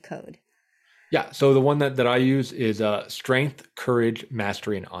 What's a good code? Yeah. So the one that I use is strength, courage,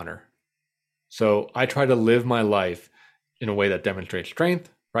 mastery, and honor. So I try to live my life in a way that demonstrates strength,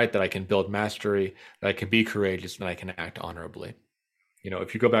 right? That I can build mastery, that I can be courageous, and that I can act honorably.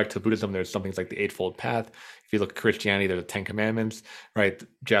 If you go back to Buddhism, there's something like the Eightfold Path. If you look at Christianity, there's the Ten Commandments, right? The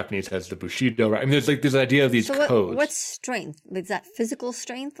Japanese has the Bushido, right? I mean, there's like this idea of these codes. What's strength? Is that physical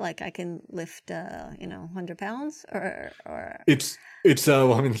strength? Like I can lift, 100 pounds, or it's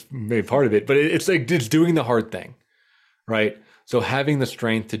well, I mean, maybe part of it, but it's like it's doing the hard thing, right? So having the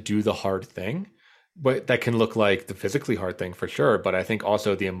strength to do the hard thing. But that can look like the physically hard thing for sure. But I think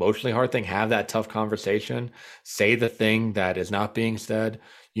also the emotionally hard thing, have that tough conversation, say the thing that is not being said,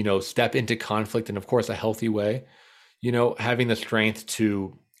 step into conflict in, of course, a healthy way, having the strength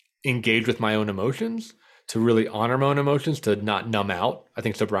to engage with my own emotions, to really honor my own emotions, to not numb out. I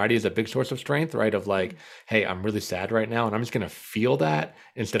think sobriety is a big source of strength, right? Of like, hey, I'm really sad right now and I'm just going to feel that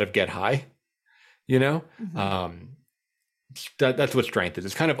instead of get high, Mm-hmm. That's what strength is.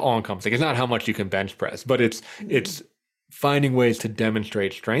 It's kind of all encompassing. It's not how much you can bench press, but it's finding ways to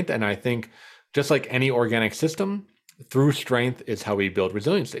demonstrate strength. And I think just like any organic system, through strength is how we build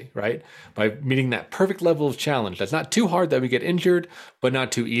resiliency, right? By meeting that perfect level of challenge. That's not too hard that we get injured, but not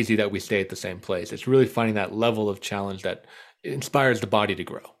too easy that we stay at the same place. It's really finding that level of challenge that inspires the body to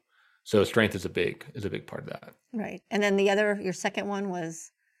grow. So strength is a big part of that. Right. And then your second one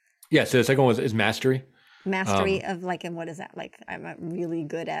was? Yeah. So the second one is mastery. Mastery of like, and what is that? Like, I'm really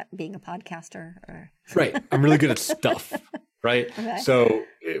good at being a podcaster, or right. I'm really good at stuff, right? Okay. So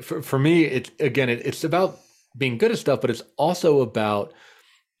for me, it's about being good at stuff, but it's also about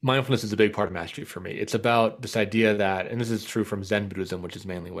mindfulness is a big part of mastery for me. It's about this idea that, and this is true from Zen Buddhism, which is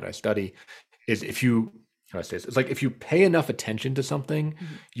mainly what I study, is how do I say this? It's like if you pay enough attention to something,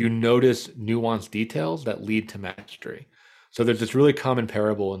 mm-hmm. you notice nuanced details that lead to mastery. So there's this really common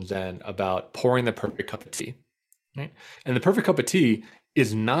parable in Zen about pouring the perfect cup of tea, right? And the perfect cup of tea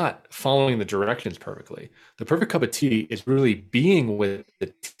is not following the directions perfectly. The perfect cup of tea is really being with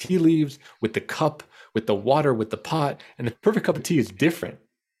the tea leaves, with the cup, with the water, with the pot. And the perfect cup of tea is different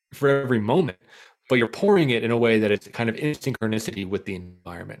for every moment, but you're pouring it in a way that it's kind of in synchronicity with the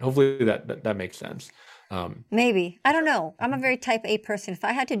environment. Hopefully that makes sense. Maybe. I don't know. I'm a very type A person. If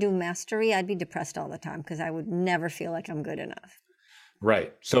I had to do mastery, I'd be depressed all the time because I would never feel like I'm good enough.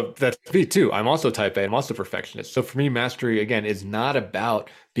 Right. So that's me too. I'm also type A. I'm also perfectionist. So for me, mastery, again, is not about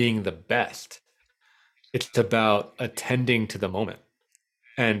being the best. It's about attending to the moment.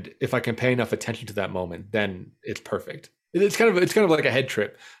 And if I can pay enough attention to that moment, then it's perfect. It's kind of like a head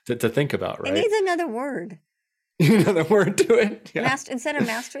trip to think about, right? It needs another word. Another word to it. Yeah. Instead of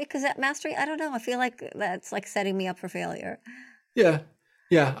mastery, because that mastery, I don't know. I feel like that's like setting me up for failure. Yeah.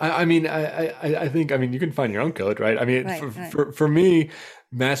 Yeah. I think you can find your own code, right? I mean, right. For me,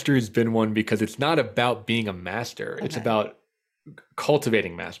 mastery has been one because it's not about being a master. Okay. It's about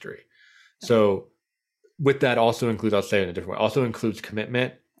cultivating mastery. Okay. So with that also includes, I'll say it in a different way, also includes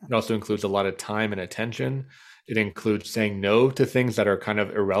commitment. It also includes a lot of time and attention. It includes saying no to things that are kind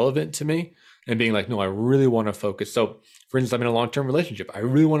of irrelevant to me and being like, no, I really want to focus. So for instance, I'm in a long-term relationship. I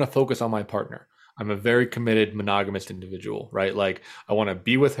really want to focus on my partner. I'm a very committed monogamous individual, right? Like I want to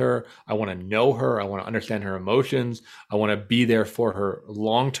be with her. I want to know her. I want to understand her emotions. I want to be there for her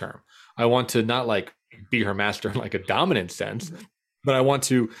long-term. I want to not like be her master in like a dominant sense, mm-hmm. but I want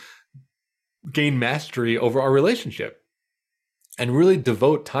to gain mastery over our relationship and really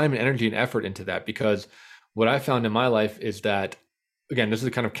devote time and energy and effort into that. Because what I found in my life is that, again, this is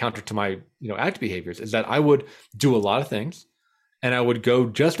kind of counter to my, ACT behaviors, is that I would do a lot of things and I would go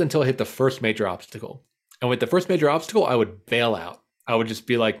just until I hit the first major obstacle. And with the first major obstacle, I would bail out. I would just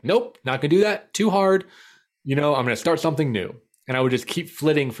be like, nope, not gonna do that. Too hard. I'm going to start something new. And I would just keep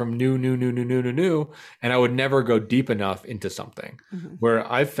flitting from new, and I would never go deep enough into something. Where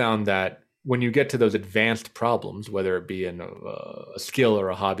I've found that when you get to those advanced problems, whether it be in a skill or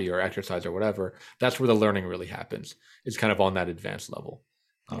a hobby or exercise or whatever, that's where the learning really happens. It's kind of on that advanced level.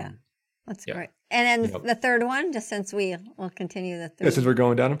 Yeah, that's great. And then the third one, just since we'll continue the third. Since we're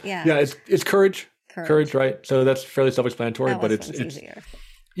going down them. Yeah, it's courage. Courage, right? So that's fairly self-explanatory, but it's easier.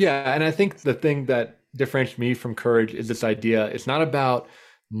 Yeah, and I think the thing that differentiates me from courage is this idea. It's not about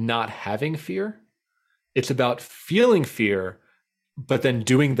not having fear. It's about feeling fear, but then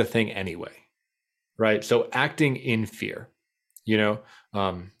doing the thing anyway, right? So acting in fear,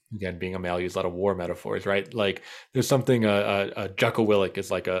 again, being a male, I use a lot of war metaphors, right? Like there's something, Jocko Willink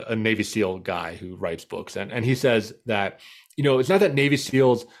is like a Navy SEAL guy who writes books. And he says that, it's not that Navy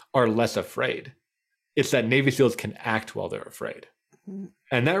SEALs are less afraid. It's that Navy SEALs can act while they're afraid.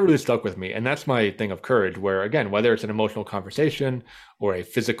 And that really stuck with me. And that's my thing of courage, where again, whether it's an emotional conversation or a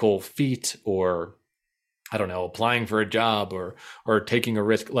physical feat or, I don't know, applying for a job or taking a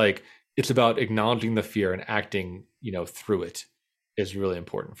risk, like it's about acknowledging the fear and acting, through it is really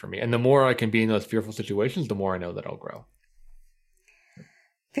important for me. And the more I can be in those fearful situations, the more I know that I'll grow.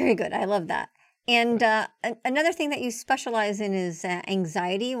 Very good. I love that. And another thing that you specialize in is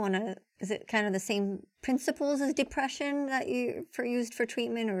anxiety. Is it kind of the same principles as depression that you used for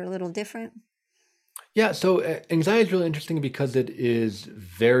treatment, or a little different? Yeah. So anxiety is really interesting because it is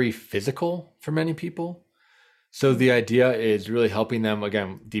very physical for many people. So the idea is really helping them,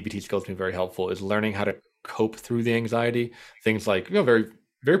 again, DBT skills being very helpful, is learning how to cope through the anxiety. Things like, very,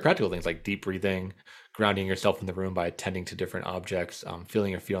 very practical things like deep breathing, grounding yourself in the room by attending to different objects,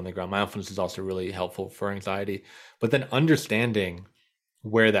 feeling your feet on the ground. Mindfulness is also really helpful for anxiety. But then understanding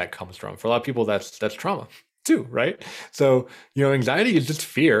where that comes from. For a lot of people, that's trauma too, right? So, anxiety is just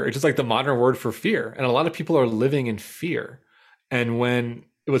fear. It's just like the modern word for fear. And a lot of people are living in fear. And when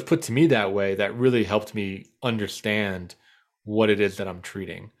it was put to me that way, that really helped me understand what it is that I'm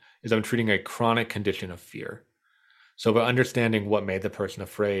treating. I'm treating a chronic condition of fear. So by understanding what made the person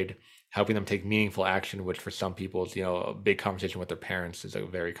afraid, helping them take meaningful action, which for some people is, a big conversation with their parents is a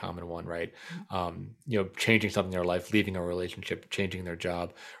very common one, right? Changing something in their life, leaving a relationship, changing their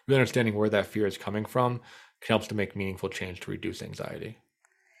job, really understanding where that fear is coming from can help to make meaningful change to reduce anxiety.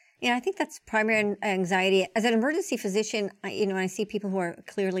 Yeah, I think that's primary anxiety. As an emergency physician, when I see people who are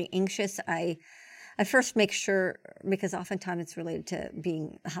clearly anxious, I first make sure, because oftentimes it's related to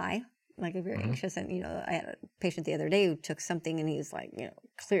being high, like very anxious. And, I had a patient the other day who took something and he's like,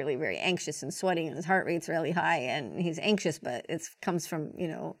 clearly very anxious and sweating and his heart rate's really high and he's anxious, but it comes from,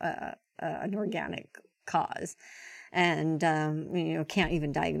 an organic cause. And, can't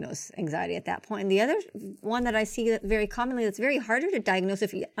even diagnose anxiety at that point. And the other one that I see very commonly that's very harder to diagnose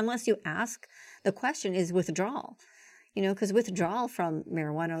unless you ask the question is withdrawal. Because withdrawal from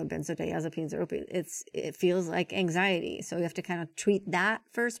marijuana, benzodiazepines, or opiates, it feels like anxiety. So you have to kind of treat that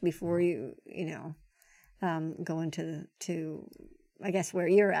first before you, go into I guess, where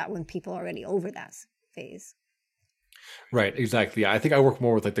you're at when people are already over that phase. Right, exactly. I think I work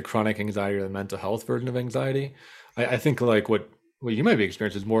more with like the chronic anxiety or the mental health version of anxiety. I think like what you might be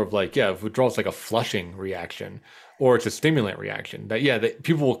experiencing is more of like, withdrawal is like a flushing reaction or it's a stimulant reaction that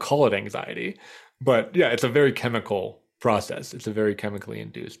people will call it anxiety. But it's a very chemical process. It's a very chemically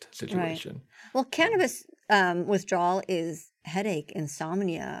induced situation. Right. Well, cannabis withdrawal is headache,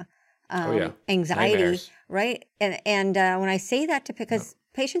 insomnia, anxiety, nightmares. Right? And when I say that because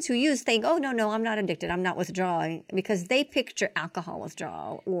patients who use think, oh, no, I'm not addicted. I'm not withdrawing, because they picture alcohol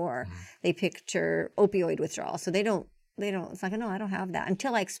withdrawal or they picture opioid withdrawal. So they don't, it's like, no, I don't have that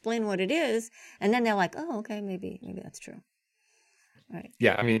until I explain what it is. And then they're like, oh, okay, maybe that's true. Right.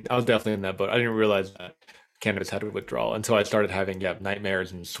 Yeah. I mean, I was definitely in that boat. I didn't realize that cannabis had withdrawal until I started having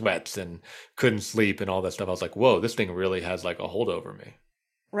nightmares and sweats and couldn't sleep and all that stuff. I was like, whoa, this thing really has like a hold over me.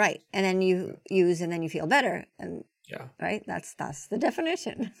 Right. And then you use and then you feel better. And right. That's the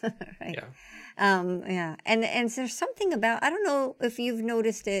definition. Right. Yeah. And there's something about, I don't know if you've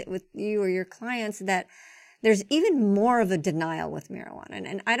noticed it with you or your clients, that there's even more of a denial with marijuana.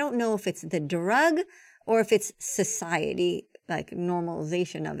 And I don't know if it's the drug or if it's society, like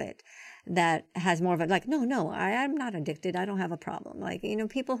normalization of it, that has more of a like, no, I'm not addicted. I don't have a problem. Like,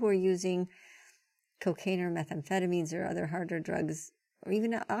 people who are using cocaine or methamphetamines or other harder drugs or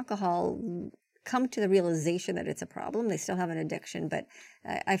even alcohol come to the realization that it's a problem. They still have an addiction, but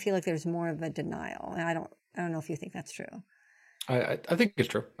I feel like there's more of a denial. And I don't know if you think that's true. I think it's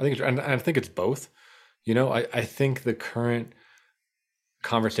true. I think it's true. And I think it's both. I think the current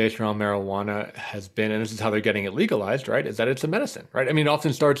conversation around marijuana has been, and this is how they're getting it legalized, right, is that it's a medicine, right? I mean, it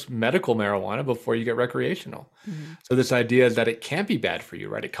often starts medical marijuana before you get recreational. Mm-hmm. So this idea is that it can't be bad for you,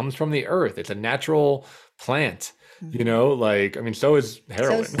 right? It comes from the earth. It's a natural plant, you know, like, I mean, so is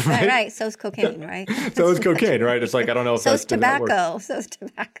heroin, right? Right. So is cocaine, right? So is cocaine, right? It's like, I don't know if so is tobacco. So is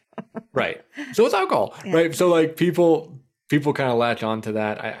tobacco. Right. So is alcohol, right? So like people kind of latch onto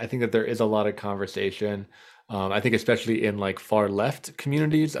that. I think that there is a lot of conversation. I think especially in like far left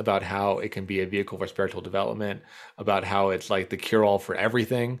communities about how it can be a vehicle for spiritual development, about how it's like the cure all for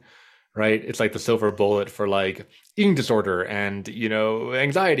everything, right? It's like the silver bullet for like eating disorder and, you know,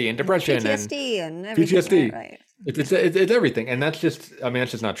 anxiety and depression PTSD and everything. PTSD. Right. It's everything. And that's just, I mean,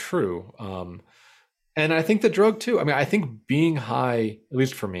 that's just not true. And I think the drug too. I mean, I think being high, at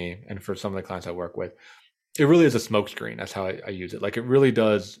least for me and for some of the clients I work with, it really is a smokescreen. That's how I use it. Like it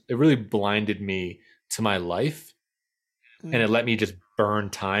really blinded me to my life, and it let me just burn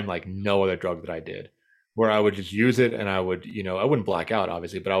time like no other drug that I did, where I would just use it and I would, you know, I wouldn't black out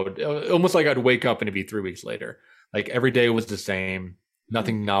obviously, but I would almost like I'd wake up and it'd be 3 weeks later. Like every day was the same.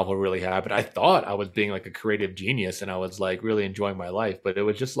 Nothing novel really happened. I thought I was being like a creative genius and I was like really enjoying my life, but it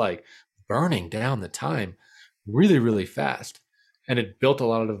was just like burning down the time really, really fast. And it built a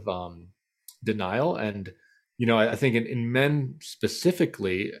lot of denial. And, you know, I think in men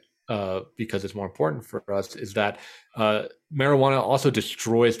specifically, because it's more important for us, is that marijuana also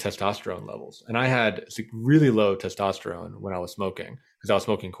destroys testosterone levels. And I had really low testosterone when I was smoking, because I was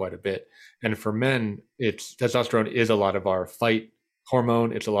smoking quite a bit. And for men, testosterone is a lot of our fight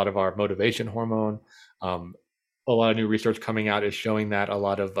hormone. It's a lot of our motivation hormone. A lot of new research coming out is showing that a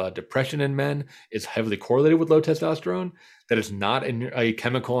lot of depression in men is heavily correlated with low testosterone. That is not a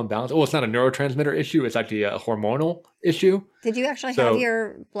chemical imbalance. Oh, it's not a neurotransmitter issue. It's actually a hormonal issue. Did you actually have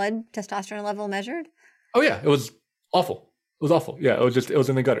your blood testosterone level measured? Oh yeah, it was awful. It was awful. Yeah, it was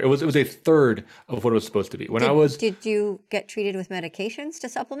in the gutter. It was a third of what it was supposed to be. Did you get treated with medications to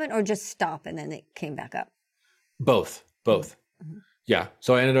supplement, or just stop and then it came back up? Both. Mm-hmm. Yeah.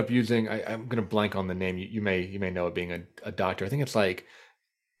 So I ended up using, I'm going to blank on the name. You may know it being a doctor. I think it's like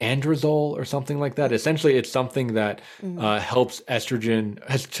Androzole or something like that. Essentially, it's something that helps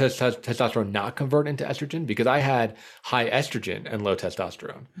testosterone not convert into estrogen, because I had high estrogen and low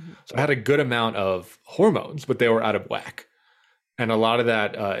testosterone. Mm-hmm. So I had a good amount of hormones, but they were out of whack. And a lot of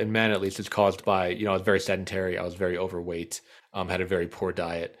that, in men at least, is caused by, you know, I was very sedentary. I was very overweight, had a very poor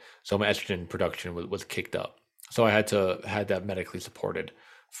diet. So my estrogen production was kicked up. So I had that medically supported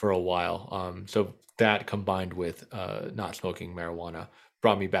for a while. So that combined with not smoking marijuana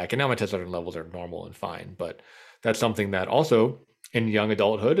brought me back. And now my testosterone levels are normal and fine. But that's something that also in young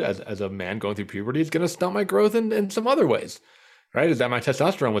adulthood, as a man going through puberty, is going to stunt my growth in some other ways, right? Is that my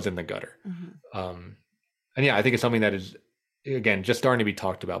testosterone was in the gutter. Mm-hmm. And yeah, I think it's something that is, again, just starting to be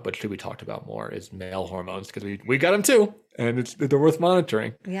talked about, but should be talked about more, is male hormones, because we got them too, and they're worth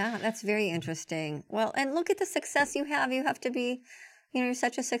monitoring. Yeah, that's very interesting. Well, and look at the success you have. You have to be, you know, you're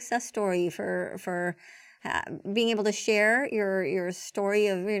such a success story for being able to share your story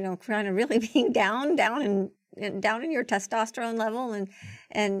of, you know, kind of really being down in your testosterone level and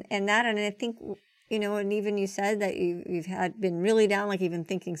that. And I think, you know, and even you said that you've been really down, like even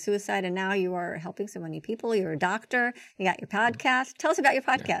thinking suicide, and now you are helping so many people. You're a doctor. You got your podcast. Tell us about your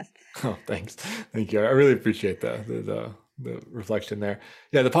podcast. Yeah. Oh, thanks. Thank you. I really appreciate the reflection there.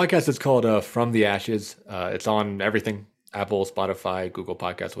 Yeah, the podcast is called From the Ashes. It's on everything: Apple, Spotify, Google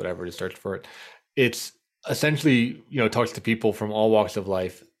Podcasts, whatever. Just search for it. It's essentially, you know, talks to people from all walks of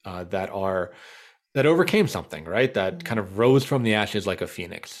life that overcame something, right? That kind of rose from the ashes like a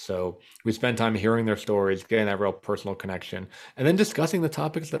phoenix. So we spend time hearing their stories, getting that real personal connection, and then discussing the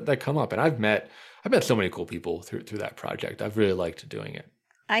topics that come up. And I've met so many cool people through that project. I've really liked doing it.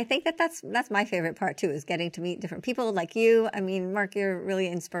 I think that's my favorite part too, is getting to meet different people like you. I mean, Mark, you're really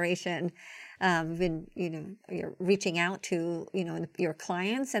inspiration. You're reaching out to, you know, your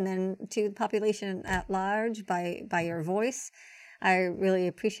clients and then to the population at large by your voice. I really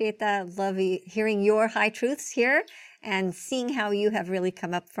appreciate that. Love hearing your high truths here and seeing how you have really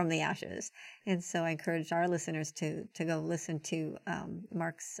come up from the ashes. And so I encourage our listeners to go listen to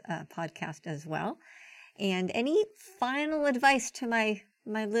Mark's podcast as well. And any final advice to my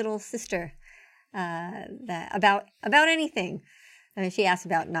little sister about anything? I mean, she asked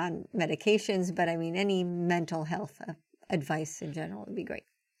about non-medications, but I mean, any mental health advice in general would be great.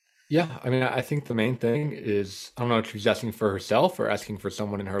 Yeah, I mean, I think the main thing is, I don't know if she's asking for herself or asking for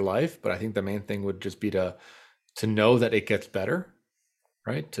someone in her life, but I think the main thing would just be to know that it gets better,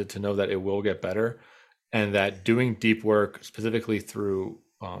 right? To know that it will get better, and that doing deep work, specifically through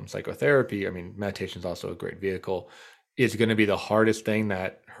psychotherapy, I mean, meditation is also a great vehicle, is going to be the hardest thing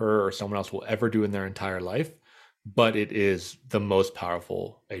that her or someone else will ever do in their entire life, but it is the most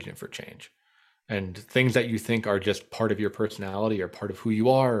powerful agent for change. And things that you think are just part of your personality or part of who you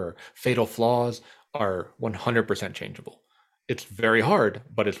are or fatal flaws are 100% changeable. It's very hard,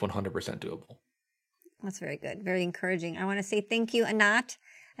 but it's 100% doable. That's very good. Very encouraging. I want to say thank you, Anat.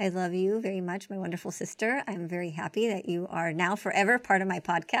 I love you very much, my wonderful sister. I'm very happy that you are now forever part of my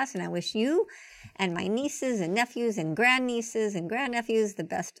podcast, and I wish you and my nieces and nephews and grandnieces and grandnephews the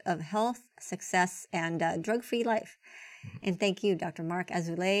best of health, success, and drug-free life. And thank you, Dr. Mark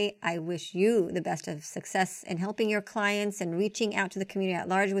Azoulay. I wish you the best of success in helping your clients and reaching out to the community at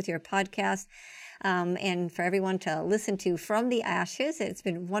large with your podcast. And for everyone to listen to From the Ashes. It's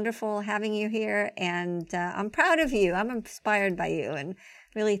been wonderful having you here, and I'm proud of you. I'm inspired by you, and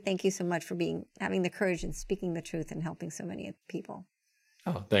really thank you so much for having the courage and speaking the truth and helping so many people.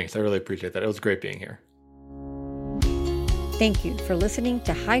 Oh, thanks. I really appreciate that. It was great being here. Thank you for listening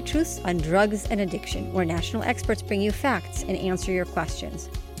to High Truths on Drugs and Addiction, where national experts bring you facts and answer your questions.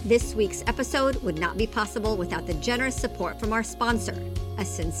 This week's episode would not be possible without the generous support from our sponsor. A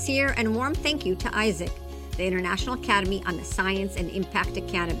sincere and warm thank you to ISAAC, the International Academy on the Science and Impact of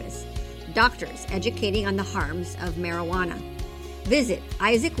Cannabis, doctors educating on the harms of marijuana. Visit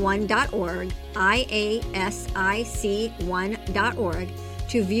IASIC1.org, IASIC1.org,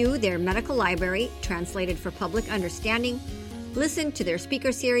 to view their medical library, translated for public understanding, listen to their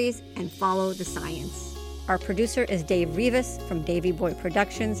speaker series, and follow the science. Our producer is Dave Rivas from Davey Boy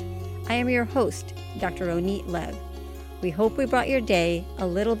Productions. I am your host, Dr. Ronit Lev. We hope we brought your day a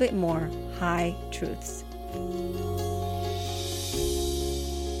little bit more high truths.